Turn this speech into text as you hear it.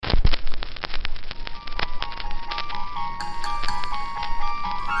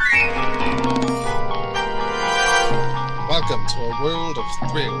A world of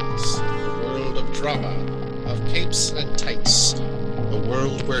thrills, a world of drama, of capes and tights, a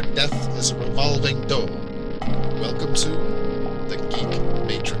world where death is a revolving door. Welcome to the Geek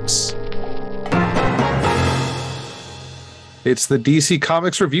Matrix. It's the DC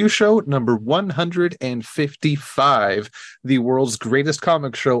Comics Review Show number 155, the world's greatest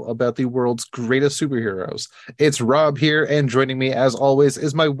comic show about the world's greatest superheroes. It's Rob here, and joining me as always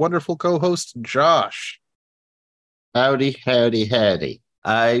is my wonderful co-host, Josh. Howdy, howdy, howdy.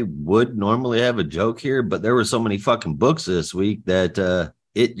 I would normally have a joke here, but there were so many fucking books this week that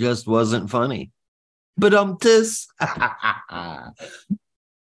it just wasn't funny. But this. I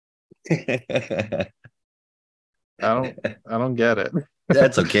don't get it.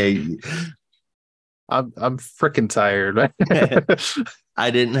 That's okay. I'm freaking tired. I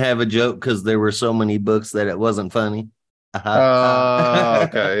didn't have a joke because there were so many books that it wasn't funny.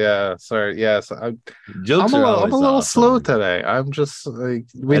 Okay, yeah. Sorry, yes. Jokes I'm are a always little awesome. slow today. I'm just like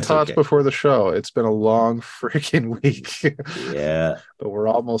we That's talked okay. before the show. It's been a long freaking week. Yeah, But we're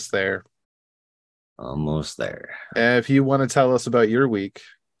almost there. almost there. And if you want to tell us about your week,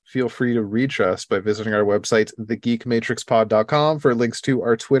 feel free to reach us by visiting our website, thegeekmatrixpod.com, for links to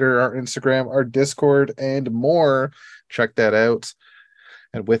our Twitter, our Instagram, our Discord, and more. Check that out.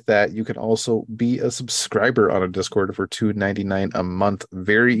 And with that, you can also be a subscriber on a Discord for $2.99 a month.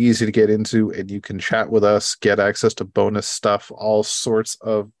 Very easy to get into, and you can chat with us, get access to bonus stuff, all sorts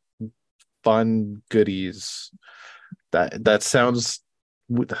of fun goodies. That sounds...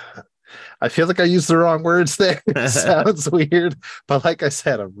 I feel like I used the wrong words there. It sounds weird, but like I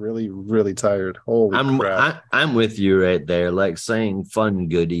said, I'm really, really tired. Holy crap. I'm with you right there. Like saying fun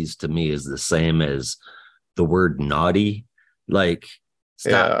goodies to me is the same as the word naughty. Like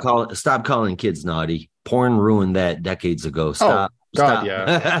stop calling kids naughty. Porn ruined that decades ago. Stop.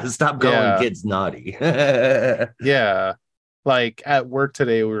 Yeah. Stop calling kids naughty. Yeah. Like at work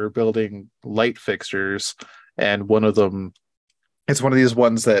today, we were building light fixtures, and one of them, it's one of these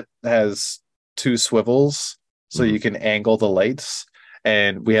ones that has two swivels so you can angle the lights,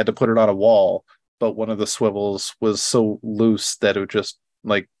 and we had to put it on a wall, but one of the swivels was so loose that it would just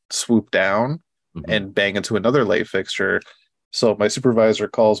like swoop down and bang into another light fixture. So my supervisor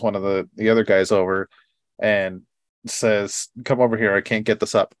calls one of the other guys over and says, "Come over here, I can't get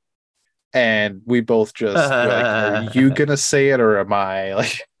this up." And we both just were like, "Are you gonna say it or am I?"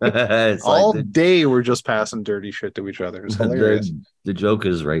 Like all day we're just passing dirty shit to each other. It's hilarious. The joke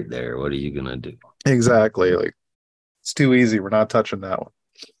is right there. What are you gonna do? Exactly. Like it's too easy. We're not touching that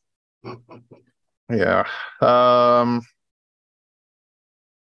one. Yeah.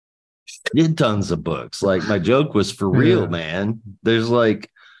 Did tons of books. Like my joke was for real, man. There's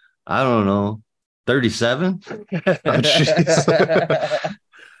like, I don't know, 37.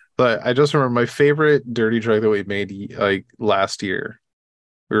 But I just remember my favorite dirty joke that we made like last year.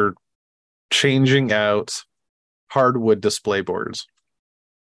 We were changing out hardwood display boards,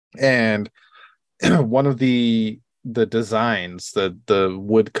 and one of the designs, the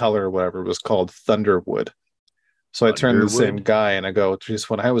wood color or whatever, was called Thunderwood. So I turned to the same guy and I go, "Geez,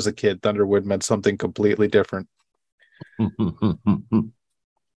 when I was a kid, Thunderwood meant something completely different."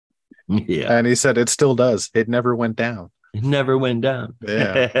 Yeah. And he said, "It still does. It never went down." It never went down.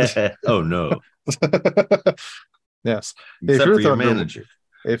 Yeah. Oh no. Yes. Except for your manager.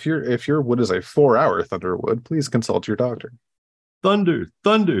 If your wood is a 4-hour Thunderwood, please consult your doctor. Thunderwood.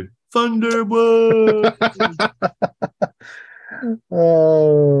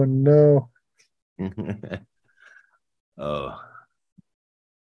 Oh no. Oh.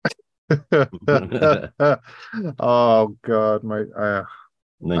 Oh god,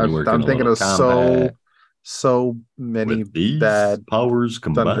 I'm thinking of so many bad powers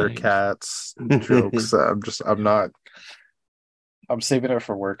combined Thundercats jokes. I'm saving it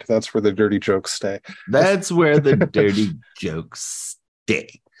for work. That's where the dirty jokes stay. That's where the dirty jokes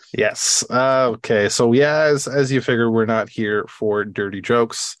stay. Yes. Okay. So yeah, as you figure, we're not here for dirty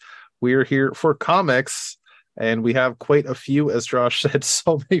jokes. We're here for comics, and we have quite a few, as Josh said,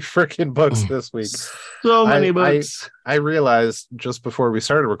 so many freaking books this week. So many books. I realized just before we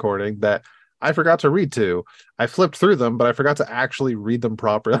started recording that I forgot to read two. I flipped through them, but I forgot to actually read them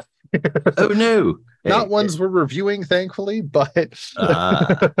properly. Oh no. Not ones we're reviewing, thankfully, but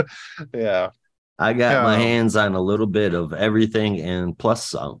yeah. I got my hands on a little bit of everything and plus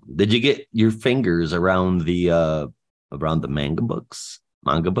some. Did you get your fingers around the manga books?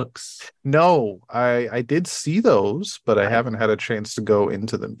 No, I did see those, but I haven't had a chance to go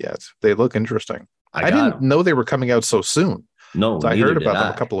into them yet. They look interesting. I didn't know they were coming out so soon. No, so I heard about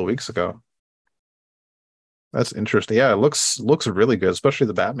them a couple of weeks ago. That's interesting. Yeah, it looks really good, especially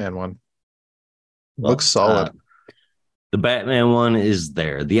the Batman one. Looks solid. The Batman one is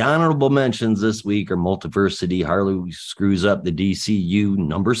there. The honorable mentions this week are Multiversity, Harley Screws Up the DCU,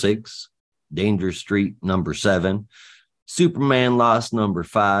 number 6, Danger Street, number 7, Superman Lost, number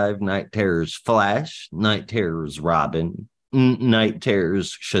 5, Night Terror's Flash, Night Terror's Robin, Night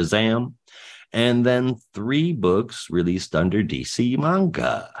Terror's Shazam, and then 3 books released under DC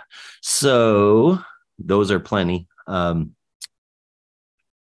manga. So those are plenty.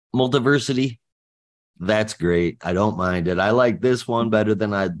 Multiversity, that's great. I don't mind it. I like this one better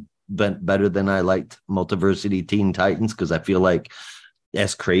than I liked Multiversity Teen Titans, because I feel like,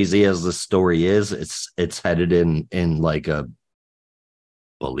 as crazy as the story is, it's headed in like a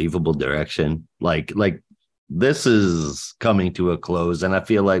believable direction. Like this is coming to a close, and I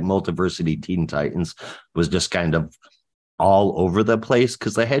feel like Multiversity Teen Titans was just kind of all over the place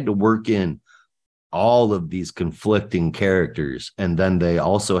because they had to work in all of these conflicting characters, and then they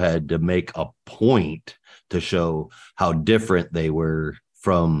also had to make a point to show how different they were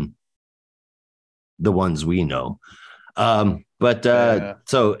from the ones we know. So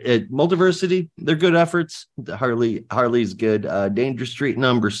Multiversity, they're good efforts. Harley's good. Danger Street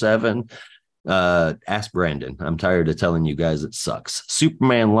number 7. Ask Brandon. I'm tired of telling you guys it sucks.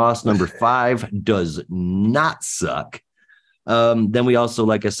 Superman Lost number 5 does not suck. Then we also,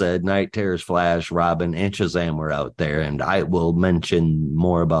 like I said, Night Terror's Flash, Robin, and Shazam were out there, and I will mention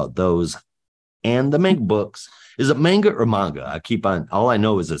more about those and the manga books. Is it manga or manga? All I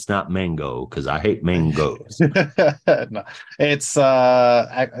know is it's not mango, because I hate mangoes. No, it's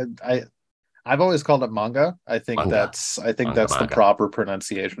I've always called it manga. I think Manga. that's Manga. the proper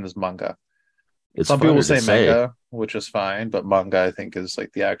pronunciation is manga. It's Some people funner to say manga, which is fine, but manga I think is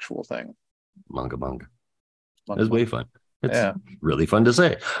like the actual thing. Manga. Manga. It's way fun. It's Yeah. really fun to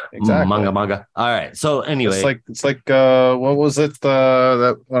say. Exactly. Manga. All right. So anyway, It's like what was it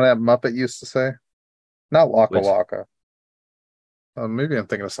that one that Muppet used to say? Not Waka Which- Waka. Maybe I'm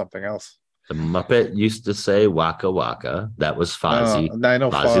thinking of something else. the Muppet used to say Waka Waka. That was Fozzie. I know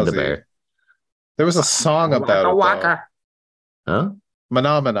Fozzie the Fozzie. bear. There was a song about it. Waka. Huh?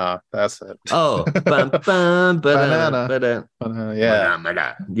 Phenomena. That's it. Oh, banana. Yeah.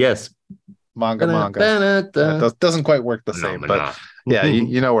 Banana. Yes. Manga. That doesn't quite work the same, but yeah,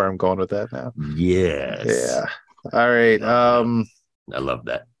 you know where I'm going with that now. Yes. Yeah. All right. I love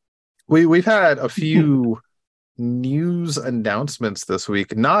that. We've had a few news announcements this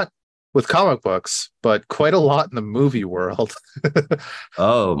week, not with comic books, but quite a lot in the movie world.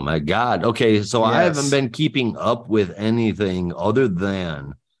 Oh my God. Okay, so I Yes. haven't been keeping up with anything other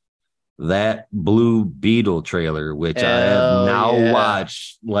than that Blue Beetle trailer, which I have now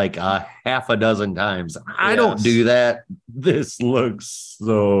watched like a half a dozen times. I don't Yes. do that. This looks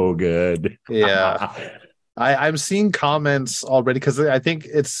so good. Yeah. I'm seeing comments already because I think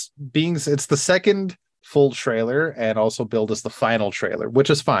it's the second full trailer and also billed as the final trailer, which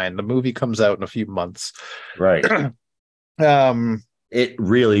is fine. The movie comes out in a few months. Right. Um. It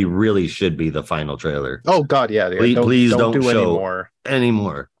really, really should be the final trailer. Oh God, yeah. Please don't do show anymore.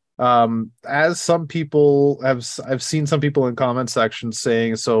 Anymore. As some people I've seen some people in comment sections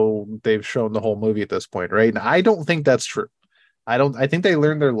saying so they've shown the whole movie at this point, right? And I don't think that's true. I think they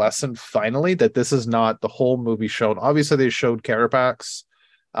learned their lesson finally that this is not the whole movie shown. Obviously, they showed Carapax,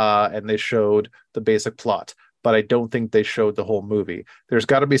 and they showed the basic plot, but I don't think they showed the whole movie. There's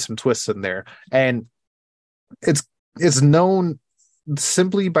got to be some twists in there, and it's known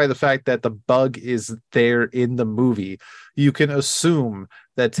simply by the fact that the bug is there in the movie. You can assume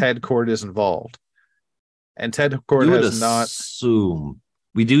that Ted Kord is involved, and Ted Kord You would has not. assume.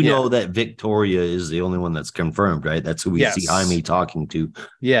 We do know that Victoria is the only one that's confirmed, right? That's who we Yes. see Jaime talking to.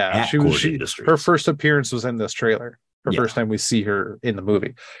 Yeah, at Kord Industries. her first appearance was in this trailer. Her first time we see her in the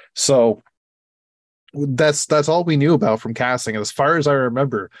movie. So that's all we knew about from casting. As far as I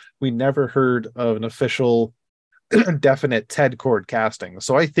remember, we never heard of an official definite Ted Kord casting.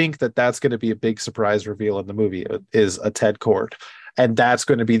 So I think that that's going to be a big surprise reveal in the movie is a Ted Kord. And that's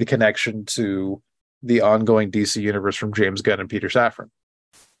going to be the connection to the ongoing DC universe from James Gunn and Peter Safran.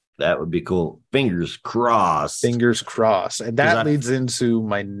 That would be cool. Fingers crossed. Fingers crossed. And that leads into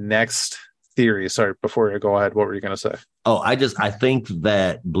my next theory. Sorry, before I go ahead, what were you going to say? Oh, I think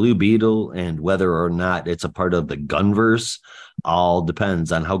that Blue Beetle and whether or not it's a part of the Gunverse all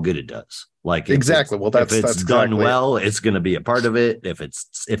depends on how good it does. Like exactly. Well, if it's that's done exactly well, it's going to be a part of it. If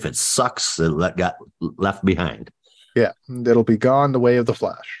it sucks, it got left behind. Yeah, it'll be gone the way of the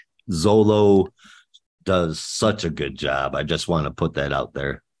Flash. Zolo does such a good job. I just want to put that out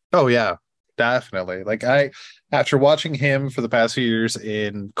there. Oh yeah, definitely. Like after watching him for the past few years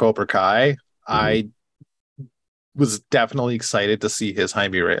in Cobra Kai, I was definitely excited to see his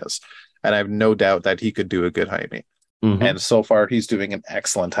Jaime Reyes, and I have no doubt that he could do a good Jaime. Mhm. And so far, he's doing an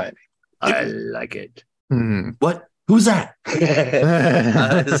excellent timing. I like it. Mhm. What? Who's that?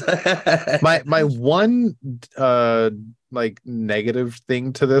 My one like negative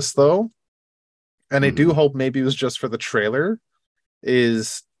thing to this though, and I do Mhm. hope maybe it was just for the trailer,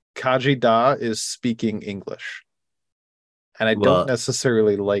 is Kaji Da is speaking English. And I don't Well,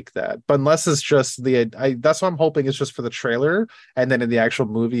 necessarily like that. But unless it's just that's what I'm hoping it's just for the trailer, and then in the actual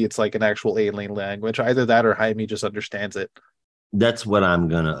movie it's like an actual alien language. Either that or Jaime just understands it. that's what I'm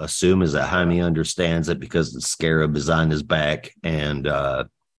gonna assume is that Yeah. Jaime understands it because the scarab is on his back, and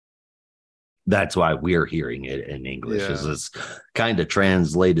that's why we're hearing it in English. Is Yeah. it's kind of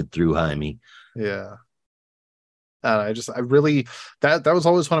translated through Jaime. Yeah. I really that was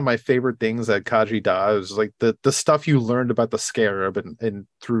always one of my favorite things that Kaji Da was like the stuff you learned about the scarab and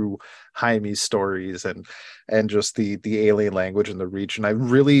through Jaime's stories and just the alien language in the region. I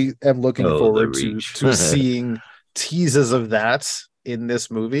really am looking Oh, the forward reach. to seeing teases of that in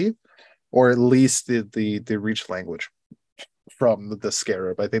this movie, or at least the reach language from the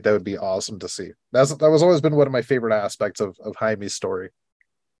scarab. I think that would be awesome to see. That was always been one of my favorite aspects of Jaime's story.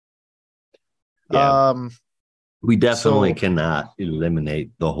 Yeah, Um, we definitely so cannot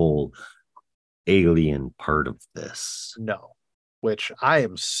eliminate the whole alien part of this. no, which I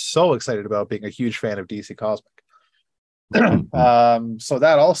am so excited about being a huge fan of DC Cosmic. Mhm. So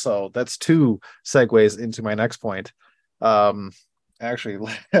that's two segues into my next point. Um,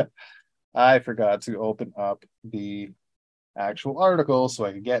 actually, I forgot to open up the actual article so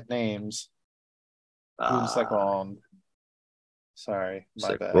I could get names. Un Uh, second. Sorry, my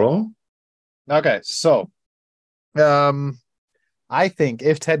bad. Sacral? Okay, so um, I think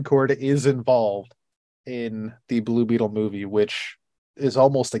if Ted Kord is involved in the Blue Beetle movie, which is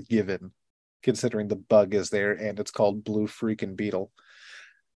almost a given, considering the bug is there and it's called Blue Freaking Beetle.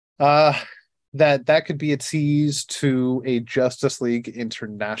 Uh that could be a tease to a Justice League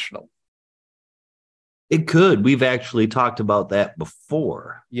International. It could. We've actually talked about that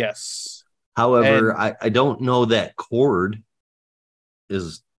before. Yes. However, And I don't know that Cord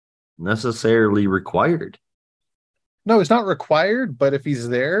is necessarily required. no, it's not required, but if he's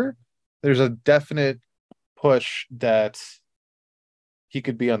there, there's a definite push that he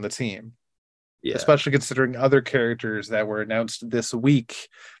could be on the team, Yeah. especially considering other characters that were announced this week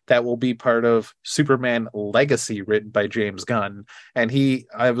that will be part of Superman Legacy, written by James Gunn. And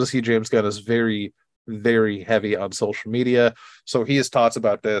obviously, James Gunn is very, very heavy on social media. So he has talked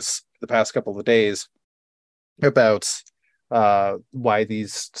about this the past couple of days about why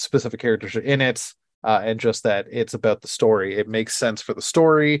these specific characters are in it. And just that it's about the story. It makes sense for the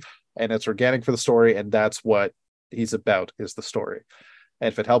story and it's organic for the story. And that's what he's about, is the story. And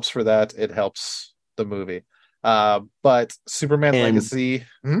if it helps for that, it helps the movie. But Superman And Legacy,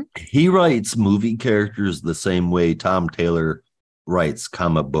 he writes movie characters the same way Tom Taylor writes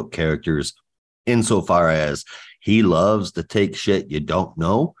comic book characters, insofar as he loves to take shit you don't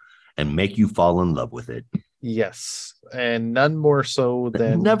know and make you fall in love with it. yes, and none more so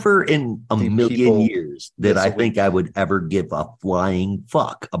than Never in a the million people years did this I think I week. would ever give a flying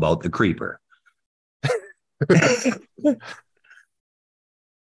fuck about the creeper.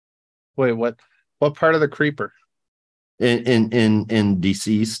 Wait, what? What part of the creeper? In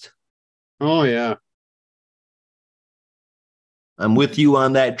deceased. Oh yeah. I'm with you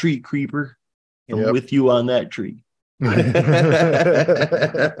on that tree, creeper. I'm Yep. with you on that tree.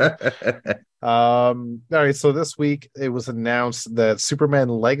 All right, so this week it was announced that Superman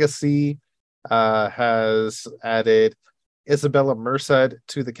Legacy has added Isabella Merced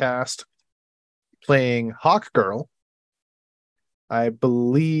to the cast, playing Hawkgirl. I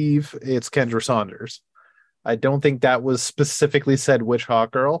believe it's Kendra Saunders. I don't think that was specifically said which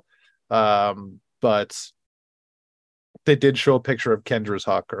Hawkgirl, but they did show a picture of Kendra's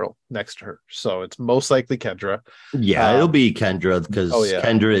Hawkgirl next to her, so it's most likely Kendra. Yeah, it'll be Kendra because Oh yeah,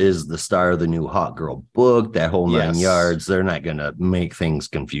 Kendra is the star of the new Hot Girl book, that whole nine yes, yards. They're not going to make things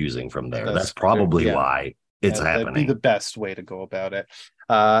confusing from there. That's probably yeah. why it's That'd be happening. the best way to go about it.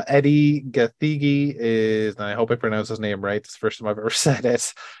 Eddie Gathegi is, and I hope I pronounce his name right. It's the first time I've ever said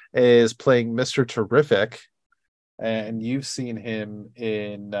it. Is playing Mr. Terrific, and you've seen him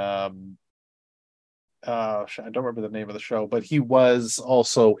in. I don't remember the name of the show, but he was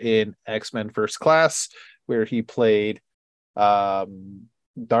also in X-Men First Class, where he played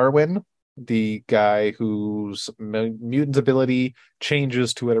Darwin, the guy whose mutant's ability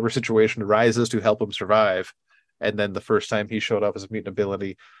changes to whatever situation arises to help him survive. And then the first time he showed up as a mutant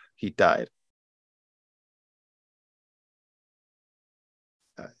ability, he died.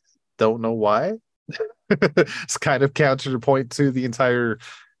 I don't know why. It's kind of counterpoint to the entire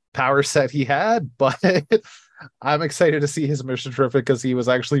power set he had, but I'm excited to see his Mission Terrific because he was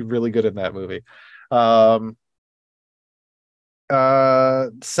actually really good in that movie. Um,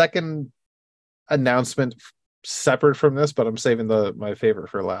 Second announcement separate from this, but I'm saving my favorite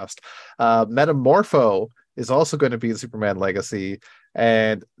for last. Metamorpho is also going to be in Superman Legacy,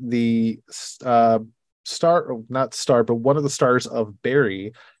 and the not star, but one of the stars of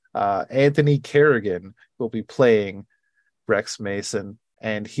Barry, Anthony Kerrigan, will be playing Rex Mason,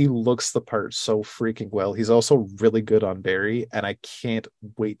 and he looks the part so freaking well. He's also really good on Barry, and I can't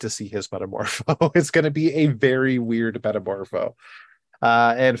wait to see his Metamorpho. It's going to be a very weird Metamorpho.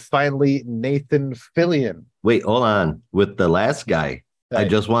 And finally, Nathan Fillion. Wait, hold on. With the last guy, I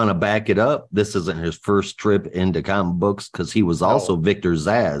just want to back it up. This isn't his first trip into comic books because he was also Victor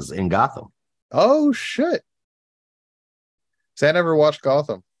Zsasz in Gotham. Oh, shit. See, I never watched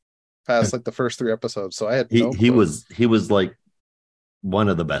Gotham past like the first 3 episodes, so I had no clue. He was like one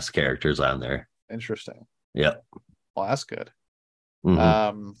of the best characters on there. Interesting. Yeah. Well, that's good.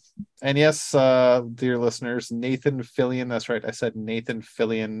 Mm-hmm. And yes, dear listeners, Nathan Fillion, that's right, I said Nathan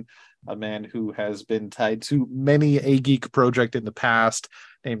Fillion, a man who has been tied to many a geek project in the past,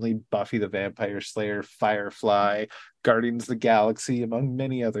 namely Buffy the Vampire Slayer, Firefly, Guardians of the Galaxy, among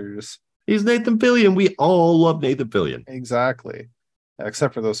many others. He's Nathan Fillion. We all love Nathan Fillion. Exactly.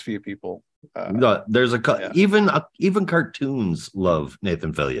 Except for those few people. No, there's even cartoons love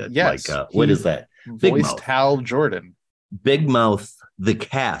Nathan Fillion. Yes. Like what is that? Voiced Hal Jordan. Big Mouth, the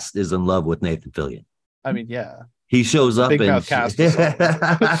cast is in love with Nathan Fillion. I mean, yeah. He shows up Big Mouth cast. They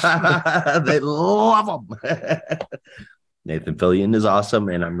love him. Nathan Fillion is awesome,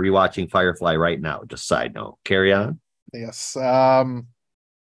 and I'm rewatching Firefly right now. Just side note. Carry on. Yes. Yeah,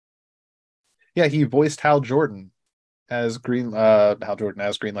 he voiced Hal Jordan as Green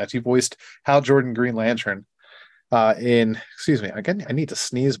Lantern. He voiced Hal Jordan Green Lantern. Excuse me, again, I need to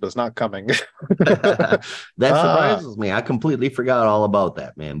sneeze, but it's not coming. That surprises me. I completely forgot all about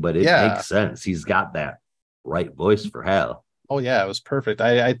that, man. But it makes sense. He's got that right voice for Hal. Oh yeah, it was perfect.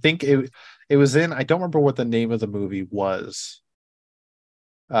 I think it was in. I don't remember what the name of the movie was,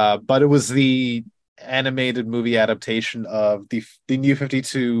 but it was the animated movie adaptation of the New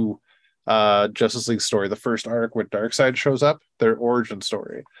 52 Justice League story, the first arc where Darkseid shows up, their origin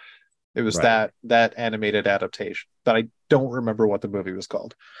story. It was that animated adaptation, but I don't remember what the movie was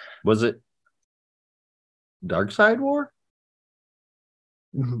called. Was it Darkseid War?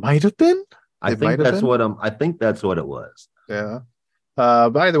 Might have been. I think that's what it was. Yeah.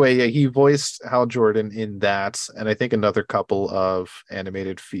 By the way, yeah, he voiced Hal Jordan in that, and I think another couple of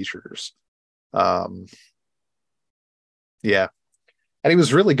animated features. Yeah. And he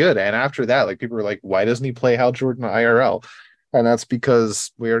was really good. And after that, like, people were like, why doesn't he play Hal Jordan IRL? And that's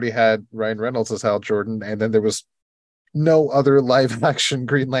because we already had Ryan Reynolds as Hal Jordan, and then there was no other live action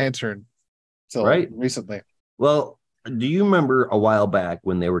Green Lantern until recently. Well, do you remember a while back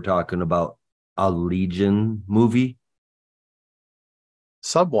when they were talking about a Legion movie?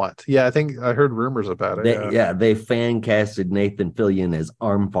 Somewhat. Yeah, I think I heard rumors about it. They fan casted Nathan Fillion as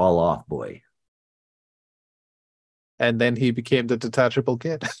Arm Fall Off Boy. And then he became the detachable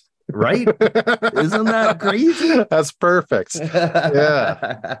kid. Right? Isn't that crazy? That's perfect.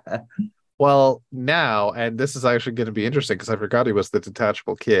 Yeah. Well, now, and this is actually going to be interesting because I forgot he was the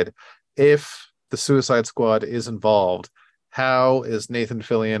detachable kid. If the Suicide Squad is involved, how is Nathan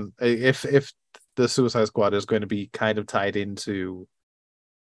Fillion, if the Suicide Squad is going to be kind of tied into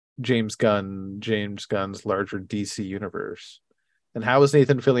James Gunn's larger DC universe, and how is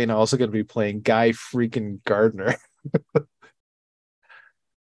Nathan Fillion also going to be playing Guy freaking Gardner?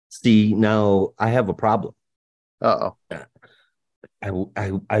 See, now I have a problem. Uh-oh.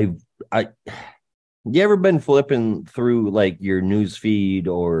 You ever been flipping through like your news feed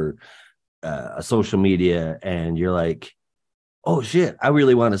or a social media and you're like, oh shit, I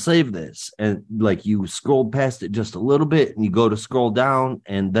really want to save this. And like you scroll past it just a little bit and you go to scroll down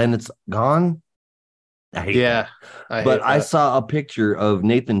and then it's gone. I hate that. I saw a picture of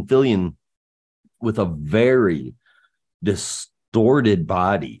Nathan Fillion with a very distorted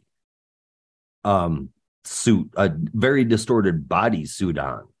body suit, a very distorted body suit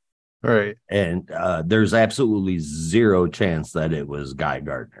on. Right. And there's absolutely zero chance that it was Guy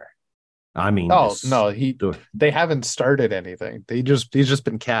Gardner. I mean, no, they haven't started anything. He's just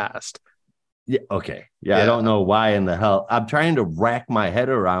been cast. Yeah, okay. Yeah, I don't know why in the hell. I'm trying to rack my head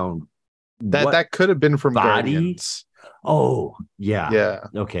around that could have been from Guardians. Oh, yeah. Yeah.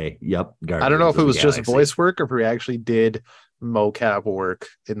 Okay. Yep. Guardians, I don't know if it was just voice work or if he actually did mocap work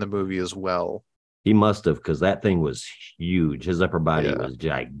in the movie as well. He must have, because that thing was huge. His upper body was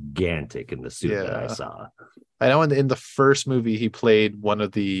gigantic in the suit that I saw. I know in the first movie he played one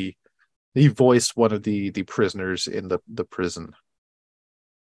of the He voiced one of the prisoners in the prison.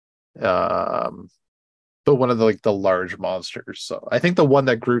 Um, but one of the like the large monsters. So I think the one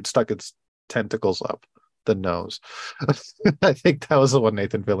that Groot stuck its tentacles up the nose. I think that was the one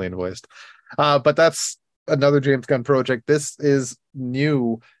Nathan Fillion voiced. But that's another James Gunn project. This is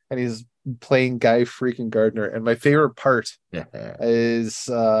new, and he's playing Guy freaking Gardner. And my favorite part is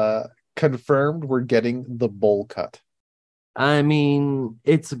confirmed we're getting the bowl cut. I mean,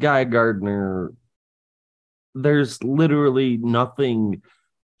 it's Guy Gardner. There's literally nothing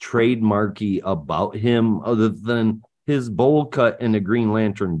trademarky about him other than his bowl cut and a Green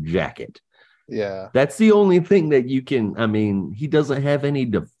Lantern jacket. Yeah. That's the only thing that you can, I mean, he doesn't have any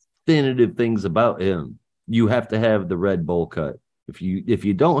definitive things about him. You have to have the red bowl cut. If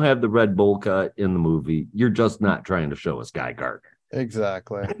you don't have the red bowl cut in the movie, you're just not trying to show us Guy Gardner.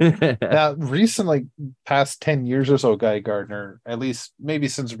 Exactly. Now, recently, past 10 years or so, Guy Gardner, at least maybe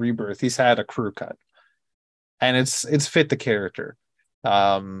since Rebirth, he's had a crew cut. And it's fit the character.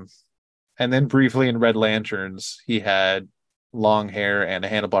 And then briefly in Red Lanterns, he had long hair and a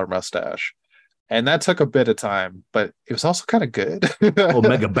handlebar mustache. And that took a bit of time, but it was also kind of good.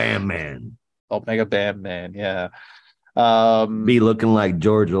 Omega Bam Man. Omega Bam Man, yeah. Be looking like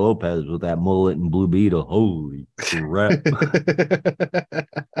George Lopez with that mullet and Blue Beetle. Holy crap.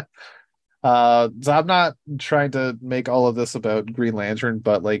 So I'm not trying to make all of this about Green Lantern,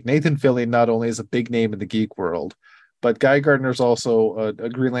 but like Nathan Fillion not only is a big name in the geek world, but Guy Gardner's also a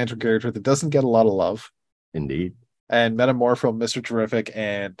Green Lantern character that doesn't get a lot of love. Indeed. And Metamorpho, Mr. Terrific,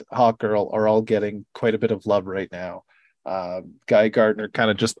 and Hawkgirl are all getting quite a bit of love right now. Guy Gardner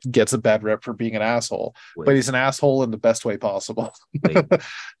kind of just gets a bad rep for being an asshole, but he's an asshole in the best way possible.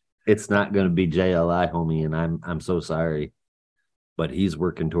 It's not going to be JLI, homie, and I'm so sorry, but he's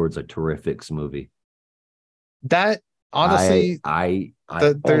working towards a Terrifics movie. That honestly,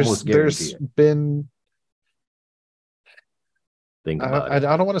 there's been. Think about it.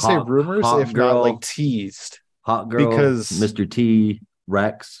 I don't want to say rumors, if not like teased. Hawkgirl, because Mr. T,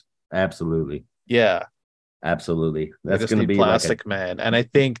 Rex, absolutely, yeah. Absolutely. That's going to be Plastic Man. And I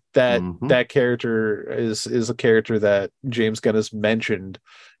think that that character is a character that James Gunn has mentioned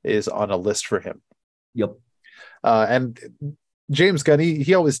is on a list for him. Yep. And James Gunn,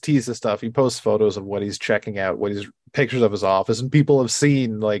 he always teases stuff. He posts photos of what he's checking out, what he's pictures of his office, and people have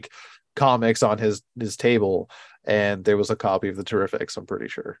seen like comics on his table, and there was a copy of the Terrifics, I'm pretty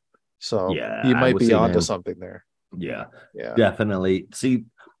sure. So yeah, you might be onto something there. Yeah, definitely. See,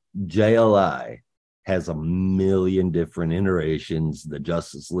 JLI has a million different iterations, the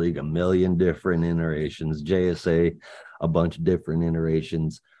Justice League, a million different iterations, JSA, a bunch of different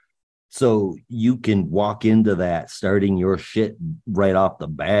iterations. So you can walk into that starting your shit right off the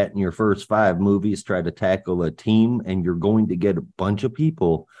bat in your first 5 movies, try to tackle a team, and you're going to get a bunch of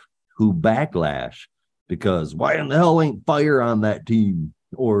people who backlash because why in the hell ain't fire on that team?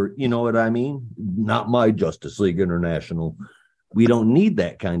 Or, you know what I mean? Not my Justice League International. We don't need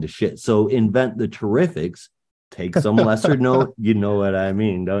that kind of shit. So invent the Terrifics, take some lesser note. You know what I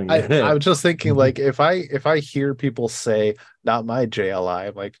mean, don't you? I was just thinking, like, if I hear people say "not my JLI,"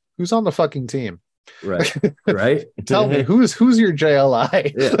 I'm like, who's on the fucking team? Right, right. Tell me who's your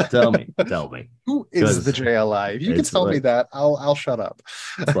JLI? Yeah, tell me. Who is the JLI? If you can tell me that, I'll shut up.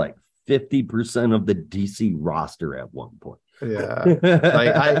 It's like 50% of the DC roster at one point. Yeah,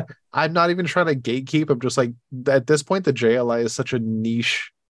 like I'm not even trying to gatekeep. I'm just like, at this point, the JLI is such a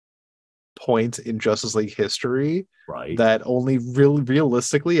niche point in Justice League history, right? That only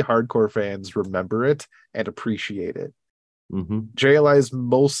realistically hardcore fans remember it and appreciate it. JLI is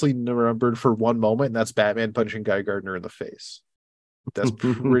mostly remembered for one moment, and that's Batman punching Guy Gardner in the face. That's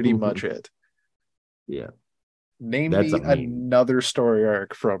pretty much it. Yeah. Name me another story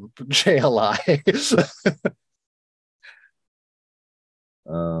arc from JLI.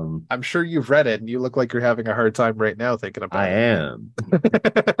 I'm sure you've read it, and you look like you're having a hard time right now thinking about it. I am.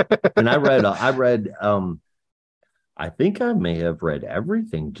 And I read I think I may have read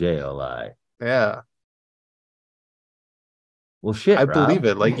everything JLI. Yeah. Well, shit, I believe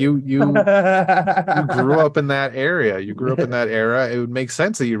it. Like you grew up in that area. You grew up in that era. It would make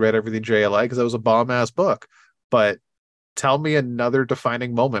sense that you read everything JLI because that was a bomb ass book. But tell me another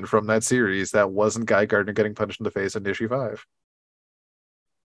defining moment from that series that wasn't Guy Gardner getting punched in the face in issue 5.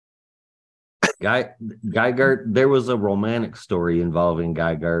 Guy Gardner, there was a romantic story involving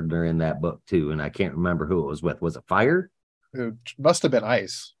Guy Gardner in that book too, and I can't remember who it was with. Was it Fire? It must have been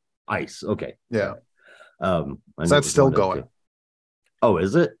Ice. Ice, okay. Yeah. That's still going. Oh,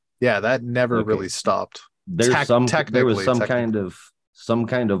 is it? Yeah, that never really stopped. There's there was some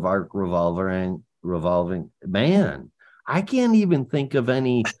kind of arc revolving. Man, I can't even think of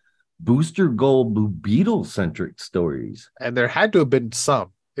any Booster Gold Blue Beetle centric stories. And there had to have been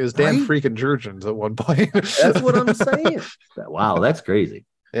some. It was Dan freaking Jurgens at one point. That's what I'm saying. Wow, that's crazy.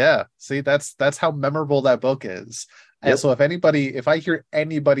 Yeah. See, that's how memorable that book is. And so if I hear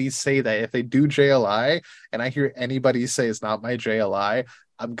anybody say that, if they do JLI and I hear anybody say it's not my JLI,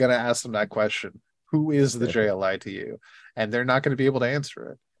 I'm going to ask them that question. Who is the JLI to you? And they're not going to be able to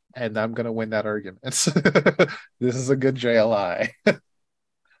answer it. And I'm going to win that argument. This is a good JLI.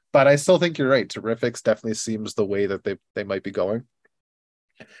 But I still think you're right. Terrifics definitely seems the way that they might be going.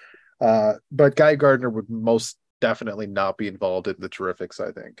 But Guy Gardner would most definitely not be involved in the Terrifics,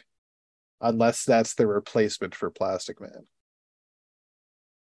 I think. Unless that's the replacement for Plastic Man.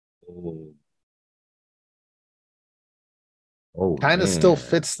 Kind of still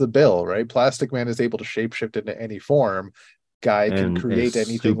fits the bill, right? Plastic Man is able to shapeshift into any form. Guy can create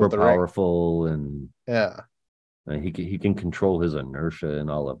anything super with the powerful ring. And he can control his inertia and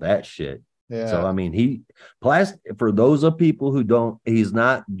all of that shit. Yeah. So I mean, for those of people who don't, he's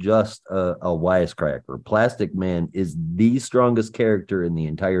not just a wisecracker. Plastic Man is the strongest character in the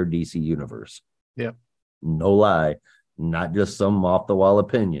entire DC universe. Yeah. No lie, not just some off the wall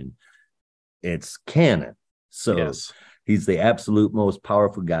opinion. It's canon. So yes. He's the absolute most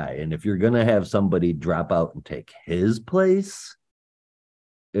powerful guy. And if you're gonna have somebody drop out and take his place,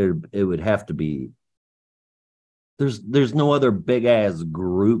 it would have to be. There's no other big ass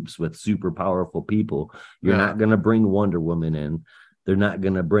groups with super powerful people. You're not going to bring Wonder Woman in. They're not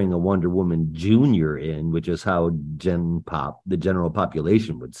going to bring a Wonder Woman Junior in, which is how the general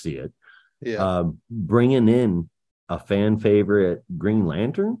population would see it. Yeah. Bringing in a fan favorite Green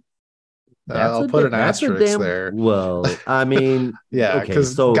Lantern. I'll put an asterisk there. Well, I mean, yeah,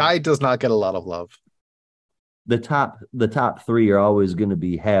 because Guy does not get a lot of love. The top three are always going to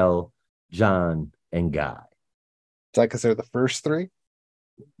be Hal, John, and Guy. Is that because they're the first three?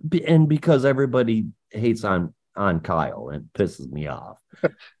 And because everybody hates on Kyle and pisses me off.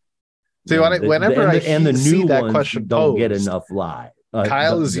 See, whenever I see that question don't get enough live.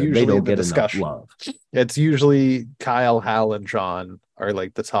 Kyle is usually the discussion. Love. It's usually Kyle, Hal, and John are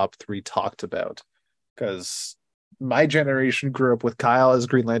like the top three talked about. Because my generation grew up with Kyle as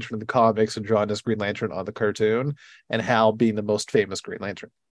Green Lantern in the comics and John as Green Lantern on the cartoon, and Hal being the most famous Green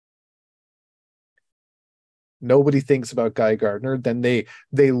Lantern. Nobody thinks about Guy Gardner. Then they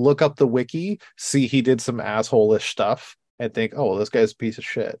look up the wiki, see he did some asshole-ish stuff, and think, oh, well, this guy's a piece of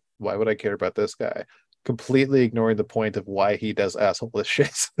shit. Why would I care about this guy? Completely ignoring the point of why he does asshole-ish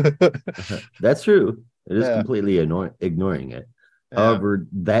shit. That's true. It is completely ignoring it. Yeah. However,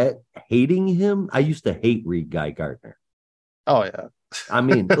 that hating him, I used to hate read Guy Gardner. Oh, yeah. I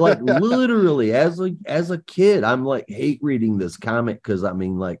mean, like literally as a kid, I'm like hate reading this comic because I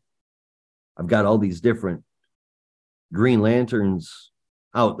mean, like, I've got all these different Green Lanterns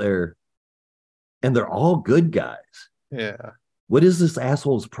out there, and they're all good guys. Yeah. What is this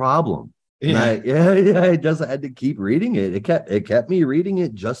asshole's problem? Yeah. I just had to keep reading it. It kept me reading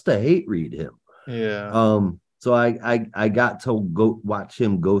it just to hate read him. Yeah. So I got to go watch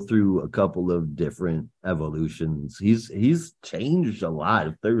him go through a couple of different evolutions. He's changed a lot.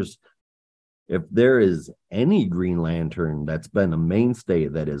 If there is any Green Lantern that's been a mainstay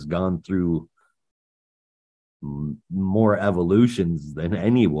that has gone through more evolutions than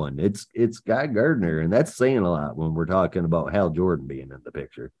anyone, it's Guy Gardner, and that's saying a lot when we're talking about Hal Jordan being in the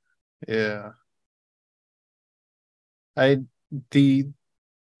picture. Yeah. And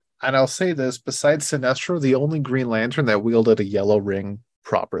I'll say this, besides Sinestro, the only Green Lantern that wielded a yellow ring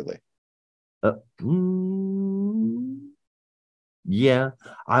properly. Yeah.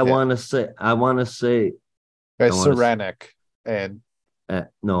 I want to say Saranic and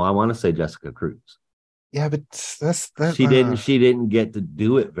no, I want to say Jessica Cruz. Yeah, but that's she didn't get to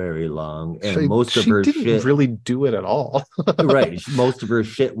do it very long, and most of her didn't shit really do it at all. Right, most of her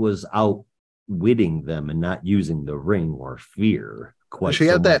shit was outwitting them and not using the ring or fear. She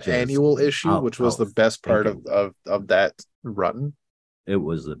had that annual issue, which was the best part of that run. It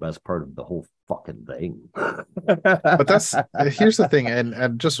was the best part of the whole fucking thing. But here's the thing,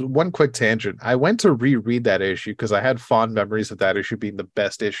 and just one quick tangent. I went to reread that issue because I had fond memories of that issue being the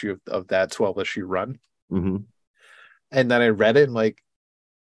best issue of that 12-issue run. Mm-hmm. And then I read it and like,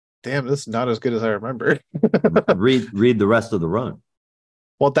 damn, this is not as good as I remember. read the rest of the run.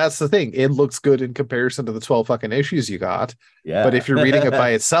 Well, that's the thing. It looks good in comparison to the 12 fucking issues you got. Yeah. But if you're reading it by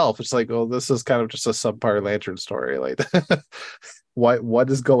itself, it's like, well, this is kind of just a subpar Lantern story. Like, what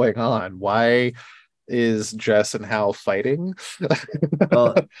is going on? Why is Jess and Hal fighting?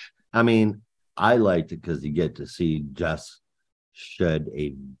 Well, I mean, I liked it because you get to see Jess shed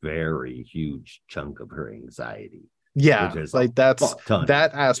a very huge chunk of her anxiety. Yeah, which is a like that's fuck ton of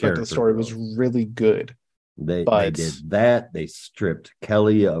that aspect of the character story was growth. really good. They But did that. They stripped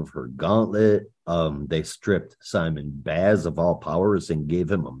Kelly of her gauntlet. They stripped Simon Baz of all powers and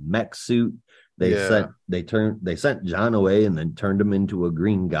gave him a mech suit. yeah, They sent John away and then turned him into a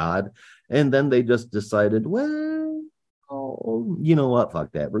green god. And then they just decided, well, oh, you know what?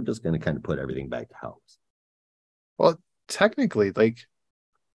 Fuck that. We're just gonna kind of put everything back to house. well, technically, like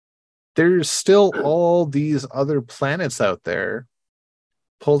there's still all these other planets out there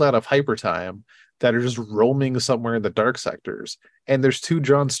pulled out of hypertime that are just roaming somewhere in the dark sectors. And there's two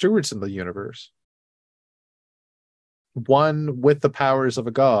John Stewarts in the universe. One with the powers of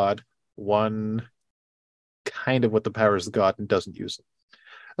a god, one kind of with the powers of God and doesn't use them.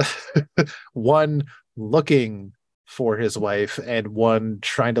 One looking for his wife and one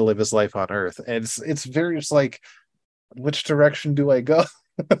trying to live his life on Earth. And it's very just like, which direction do I go?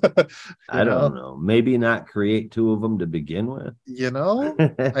 I don't know. Maybe not create two of them to begin with.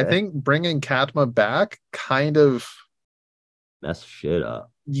 I think bringing Katma back kind of, Mess shit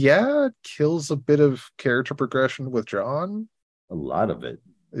up. yeah, kills a bit of character progression with John. A lot of it.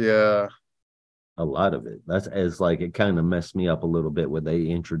 Yeah. A lot of it. That's as like it kind of messed me up a little bit when they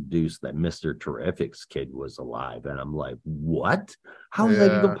introduced that Mr. Terrific's kid was alive. And I'm like, what? How is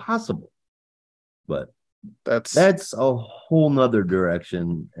that even possible? But that's a whole nother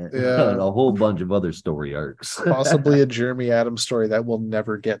direction and a whole bunch of other story arcs. Possibly a Jeremy Adams story that will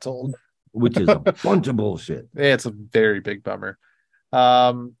never get told. Which is a bunch of bullshit. It's a very big bummer.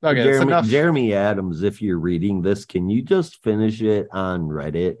 Okay, Jeremy Adams, if you're reading this, can you just finish it on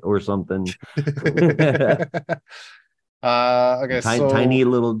Reddit or something? Okay, tiny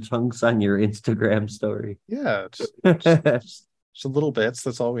little chunks on your Instagram story. Yeah, just little bits.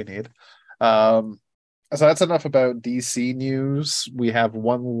 That's all we need. So that's enough about DC news. We have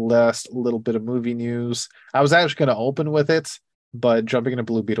one last little bit of movie news. I was actually going to open with it, but jumping into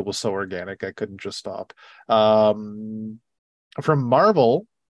Blue Beetle was so organic I couldn't just stop. From Marvel,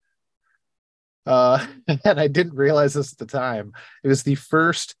 and I didn't realize this at the time. It was the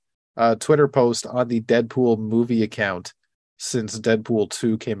first Twitter post on the Deadpool movie account since Deadpool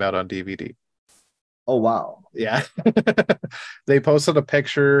 2 came out on DVD. Oh, wow. Yeah. They posted a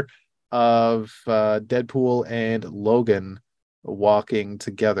picture of Deadpool and Logan walking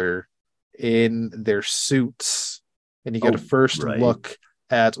together in their suits. And you get a first look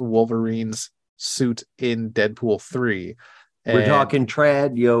at Wolverine's suit in Deadpool 3. We're talking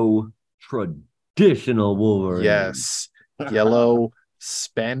traditional Wolverine. Yes. Yellow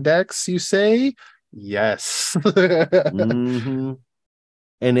spandex, you say? Yes. Mm-hmm.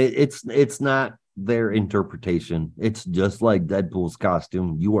 And it's not their interpretation. It's just like Deadpool's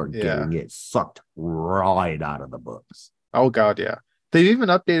costume. You are getting it sucked right out of the books. Oh, God, yeah. They've even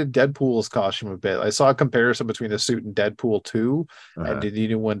updated Deadpool's costume a bit. I saw a comparison between the suit in Deadpool 2 and the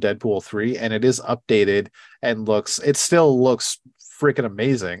new one, Deadpool 3, and it is updated and it still looks freaking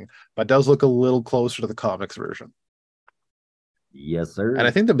amazing, but does look a little closer to the comics version. Yes, sir. And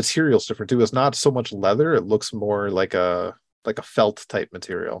I think the material's different too. It's not so much leather. It looks more like a felt type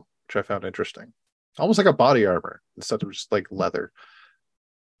material, which I found interesting. Almost like a body armor instead of just like leather.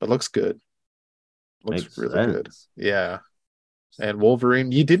 But looks good. Looks really good. Yeah. And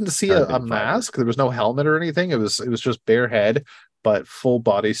Wolverine, you didn't see a mask. There was no helmet or anything. It was just bare head, but full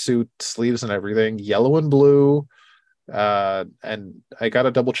body suit, sleeves and everything, yellow and blue. And I got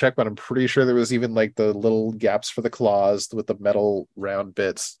to double check, but I'm pretty sure there was even like the little gaps for the claws with the metal round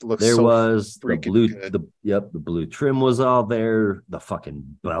bits. There was the blue, the blue trim was all there. The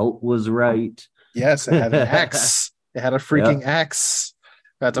fucking belt was right. Yes, it had an X. It had a freaking X.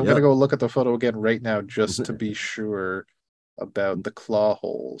 I'm gonna go look at the photo again right now just to be sure about the claw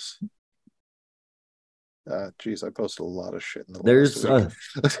holes. Geez, I posted a lot of shit in the last week.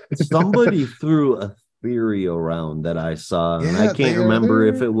 Somebody threw a theory around that I saw, and I can't remember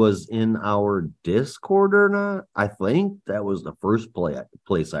if it was in our Discord or not. I think that was the first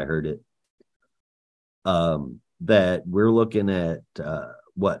place I heard it. That we're looking at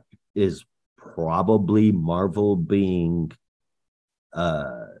what is probably Marvel being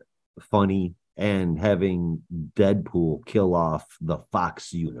funny and having Deadpool kill off the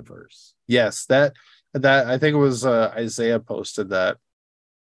Fox universe. Yes, that I think it was Isaiah posted that.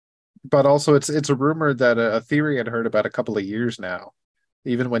 But also it's a rumor that a theory I'd heard about a couple of years now,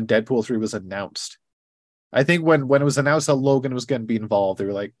 even when Deadpool 3 was announced. I think when it was announced that Logan was going to be involved, they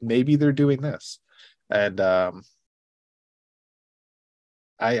were like, maybe they're doing this. And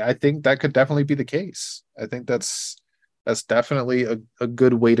I think that could definitely be the case. I think that's definitely a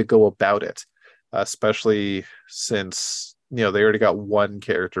good way to go about it, especially since they already got one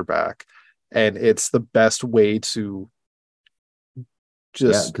character back, and it's the best way to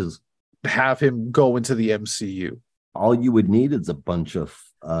just because have him go into the MCU. all you would need is a bunch of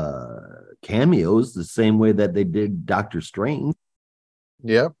cameos, the same way that they did Doctor Strange.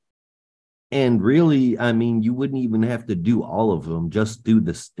 Yep. And really, I mean, you wouldn't even have to do all of them. Just do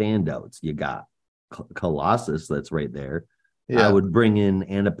the standouts. You got Colossus, that's right there. Yeah. I would bring in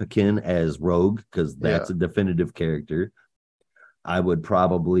Anna Paquin as Rogue because that's a definitive character. I would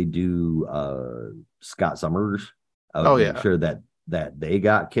probably do Scott Summers. I would make sure that they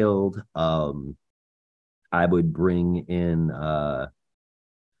got killed. I would bring in I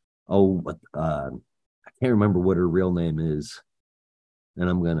can't remember what her real name is, and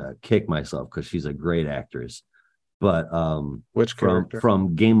I'm gonna kick myself because she's a great actress. But which character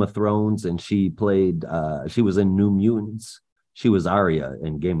from Game of Thrones, and she played she was in New Mutants. She was Arya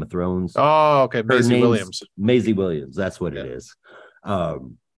in Game of Thrones. Oh, okay. Maisie Williams. Maisie Williams, that's what it is. That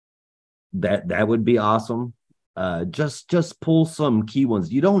would be awesome. Just pull some key ones.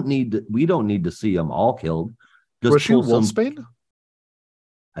 We don't need to see them all killed. Just was she Wolfsbane?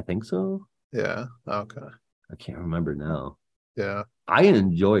 I think so. Yeah. Okay. I can't remember now. Yeah. I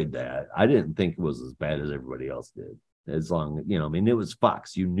enjoyed that. I didn't think it was as bad as everybody else did. As long, I mean, it was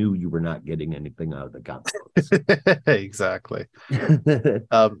Fox. You knew you were not getting anything out of the comic books. Exactly.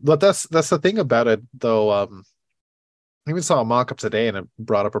 But that's the thing about it, though. I even saw a mock-up today, and it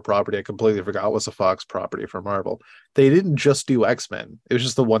brought up a property I completely forgot was a Fox property for Marvel. They didn't just do X-Men. It was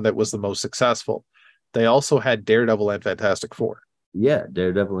just the one that was the most successful. They also had Daredevil and Fantastic Four. Yeah,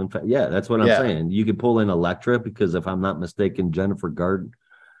 Daredevil and that's what I'm saying. You could pull in Elektra because if I'm not mistaken, Jennifer Gardner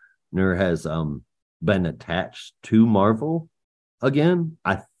has been attached to Marvel again.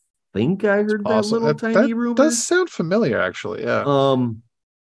 I think I heard that little tiny rumor. Does sound familiar, actually. Yeah.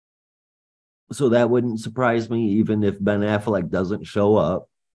 So that wouldn't surprise me, even if Ben Affleck doesn't show up.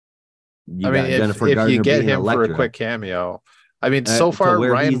 If you get him Elektra for a quick cameo, I mean, so far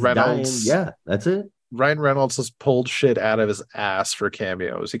Ryan Reynolds, that's it. Ryan Reynolds has pulled shit out of his ass for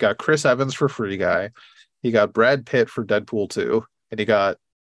cameos. He got Chris Evans for Free Guy, he got Brad Pitt for Deadpool 2, and he got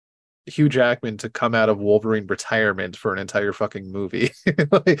Hugh Jackman to come out of Wolverine retirement for an entire fucking movie.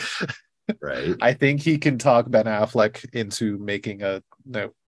 Right. I think he can talk Ben Affleck into making a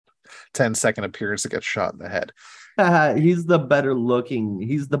 10-second appearance to get shot in the head. He's the better looking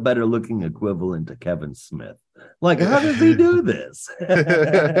equivalent to Kevin Smith. Like, how does he do this?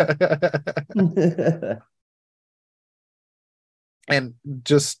 And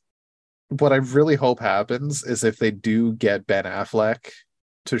just what I really hope happens is if they do get Ben Affleck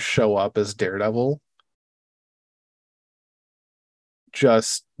to show up as Daredevil,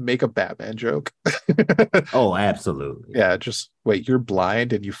 just make a Batman joke. Oh, absolutely. Yeah, just wait, you're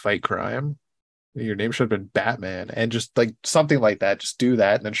blind and you fight crime? Your name should have been Batman, and just like something like that. Just do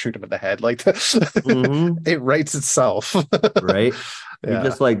that and then shoot him in the head. Like It writes itself. Right? Yeah. You're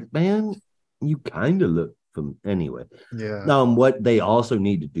just like, man, you kind of look from anyway. Yeah. What they also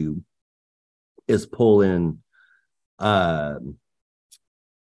need to do is pull in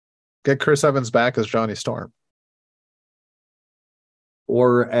get Chris Evans back as Johnny Storm.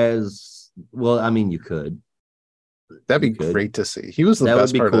 Or as well, I mean, you could. That'd be great to see. He was the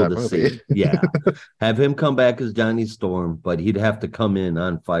best part of that movie. Yeah. Have him come back as Johnny Storm, but he'd have to come in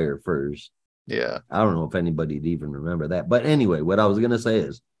on fire first. Yeah. I don't know if anybody'd even remember that. But anyway, what I was going to say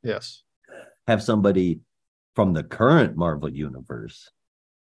is yes, have somebody from the current Marvel universe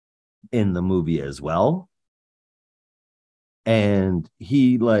in the movie as well. And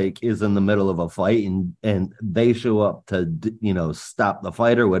he is in the middle of a fight and they show up to, stop the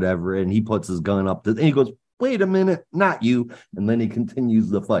fight or whatever. And he puts his gun up and he goes, wait a minute, not you. And then he continues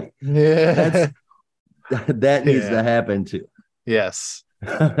the fight. Yeah. That needs to happen too. Yes.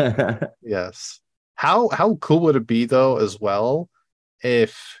 Yes. How cool would it be though, as well,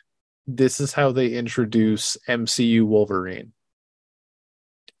 if this is how they introduce MCU Wolverine?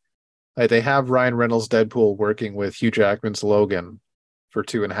 Like, they have Ryan Reynolds Deadpool working with Hugh Jackman's Logan for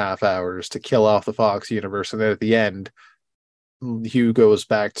 2.5 hours to kill off the Fox universe, and then at the end, Hugh goes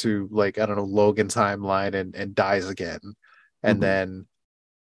back to Logan's timeline and dies again. And then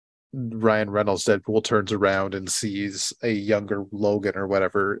Ryan Reynolds Deadpool turns around and sees a younger Logan or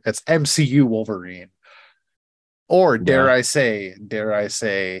whatever. It's MCU Wolverine. Or dare I say,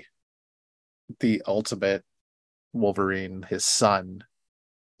 the ultimate Wolverine, his son.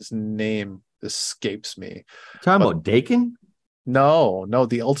 His name escapes me. Talking about Dakin? No,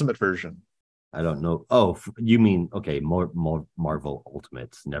 the ultimate version. I don't know. Oh, you mean more Marvel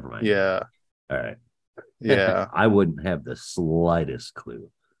Ultimates? Never mind. Yeah. All right. Yeah. I wouldn't have the slightest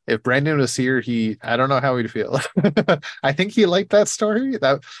clue. If Brandon was here, I don't know how he'd feel. I think he liked that story.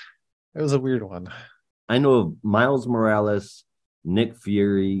 That It was a weird one. I know of Miles Morales, Nick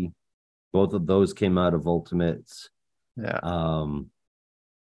Fury. Both of those came out of Ultimates. Yeah.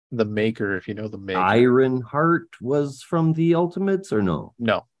 The Maker, if you know the Maker. Ironheart was from the Ultimates or no?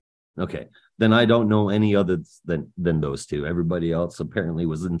 No. Okay. Then I don't know any others than those two. Everybody else apparently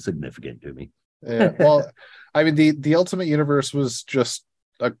was insignificant to me. Yeah. Well, I mean, the Ultimate Universe was just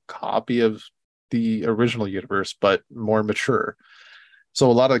a copy of the original universe, but more mature. So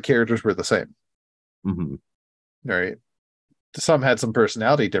a lot of the characters were the same. Mm-hmm. Right. Some had some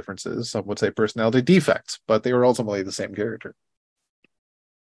personality differences. Some would say personality defects, but they were ultimately the same character.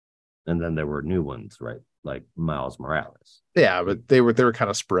 And then there were new ones, right? Like Miles Morales. Yeah, but they were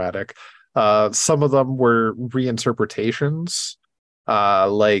kind of sporadic. Some of them were reinterpretations.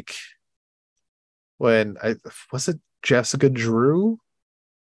 Like when was it Jessica Drew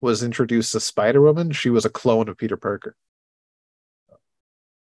was introduced as Spider-Woman, she was a clone of Peter Parker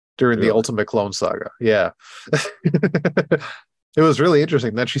during the Ultimate Clone Saga. Yeah. It was really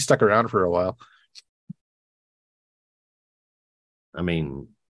interesting. Then she stuck around for a while. I mean,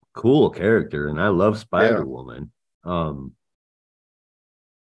 cool character, and I love Spider-Woman. The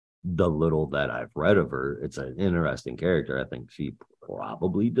little that I've read of her, it's an interesting character. I think she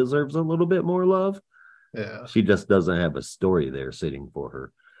probably deserves a little bit more love. Yeah. She just doesn't have a story there sitting for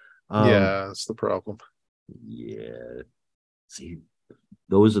her. Yeah, that's the problem. Yeah. See,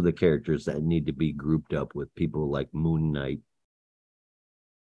 those are the characters that need to be grouped up with people like Moon Knight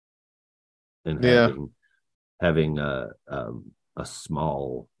and having a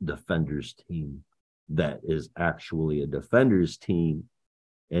small Defenders team that is actually a Defenders team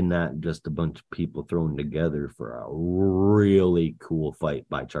and not just a bunch of people thrown together for a really cool fight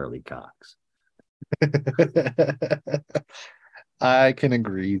by Charlie Cox. I can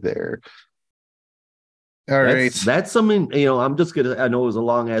agree there. That's something, I'm just going to, I know it was a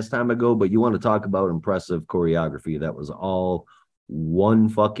long ass time ago, but you want to talk about impressive choreography. That was all one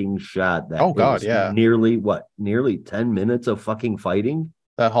fucking shot. Nearly 10 minutes of fucking fighting.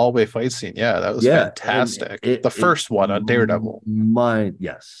 That hallway fight scene. Yeah, that was fantastic. The first one on Daredevil. Mind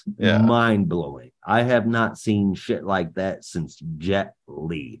blowing. I have not seen shit like that since Jet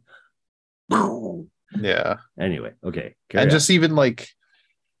Li. Yeah. Anyway, okay. And just even like,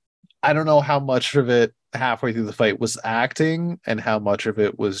 I don't know how much of it halfway through the fight was acting and how much of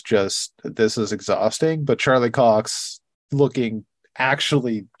it was just, this is exhausting, but Charlie Cox looking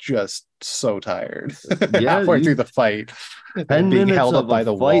actually just so tired halfway through the fight. 10 being held up by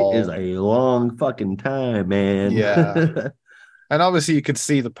the wall is a long fucking time, man. Yeah. And obviously you could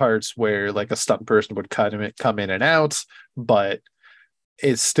see the parts where like a stunt person would come in and out, but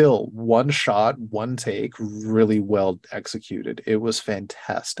it's still one shot, one take, really well executed. It was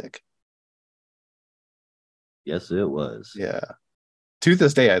fantastic. Yes, it was. Yeah. To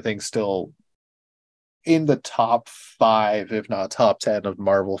this day, I think still in the top 5, if not top 10 of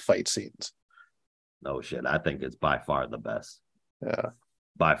Marvel fight scenes. No shit. I think it's by far the best. Yeah.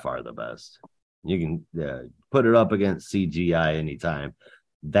 By far the best. You can put it up against CGI anytime.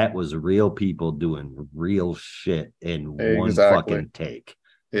 That was real people doing real shit in one fucking take.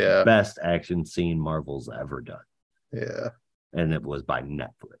 Yeah. Best action scene Marvel's ever done. Yeah. And it was by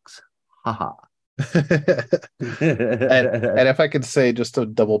Netflix. Haha. and if I could say, just to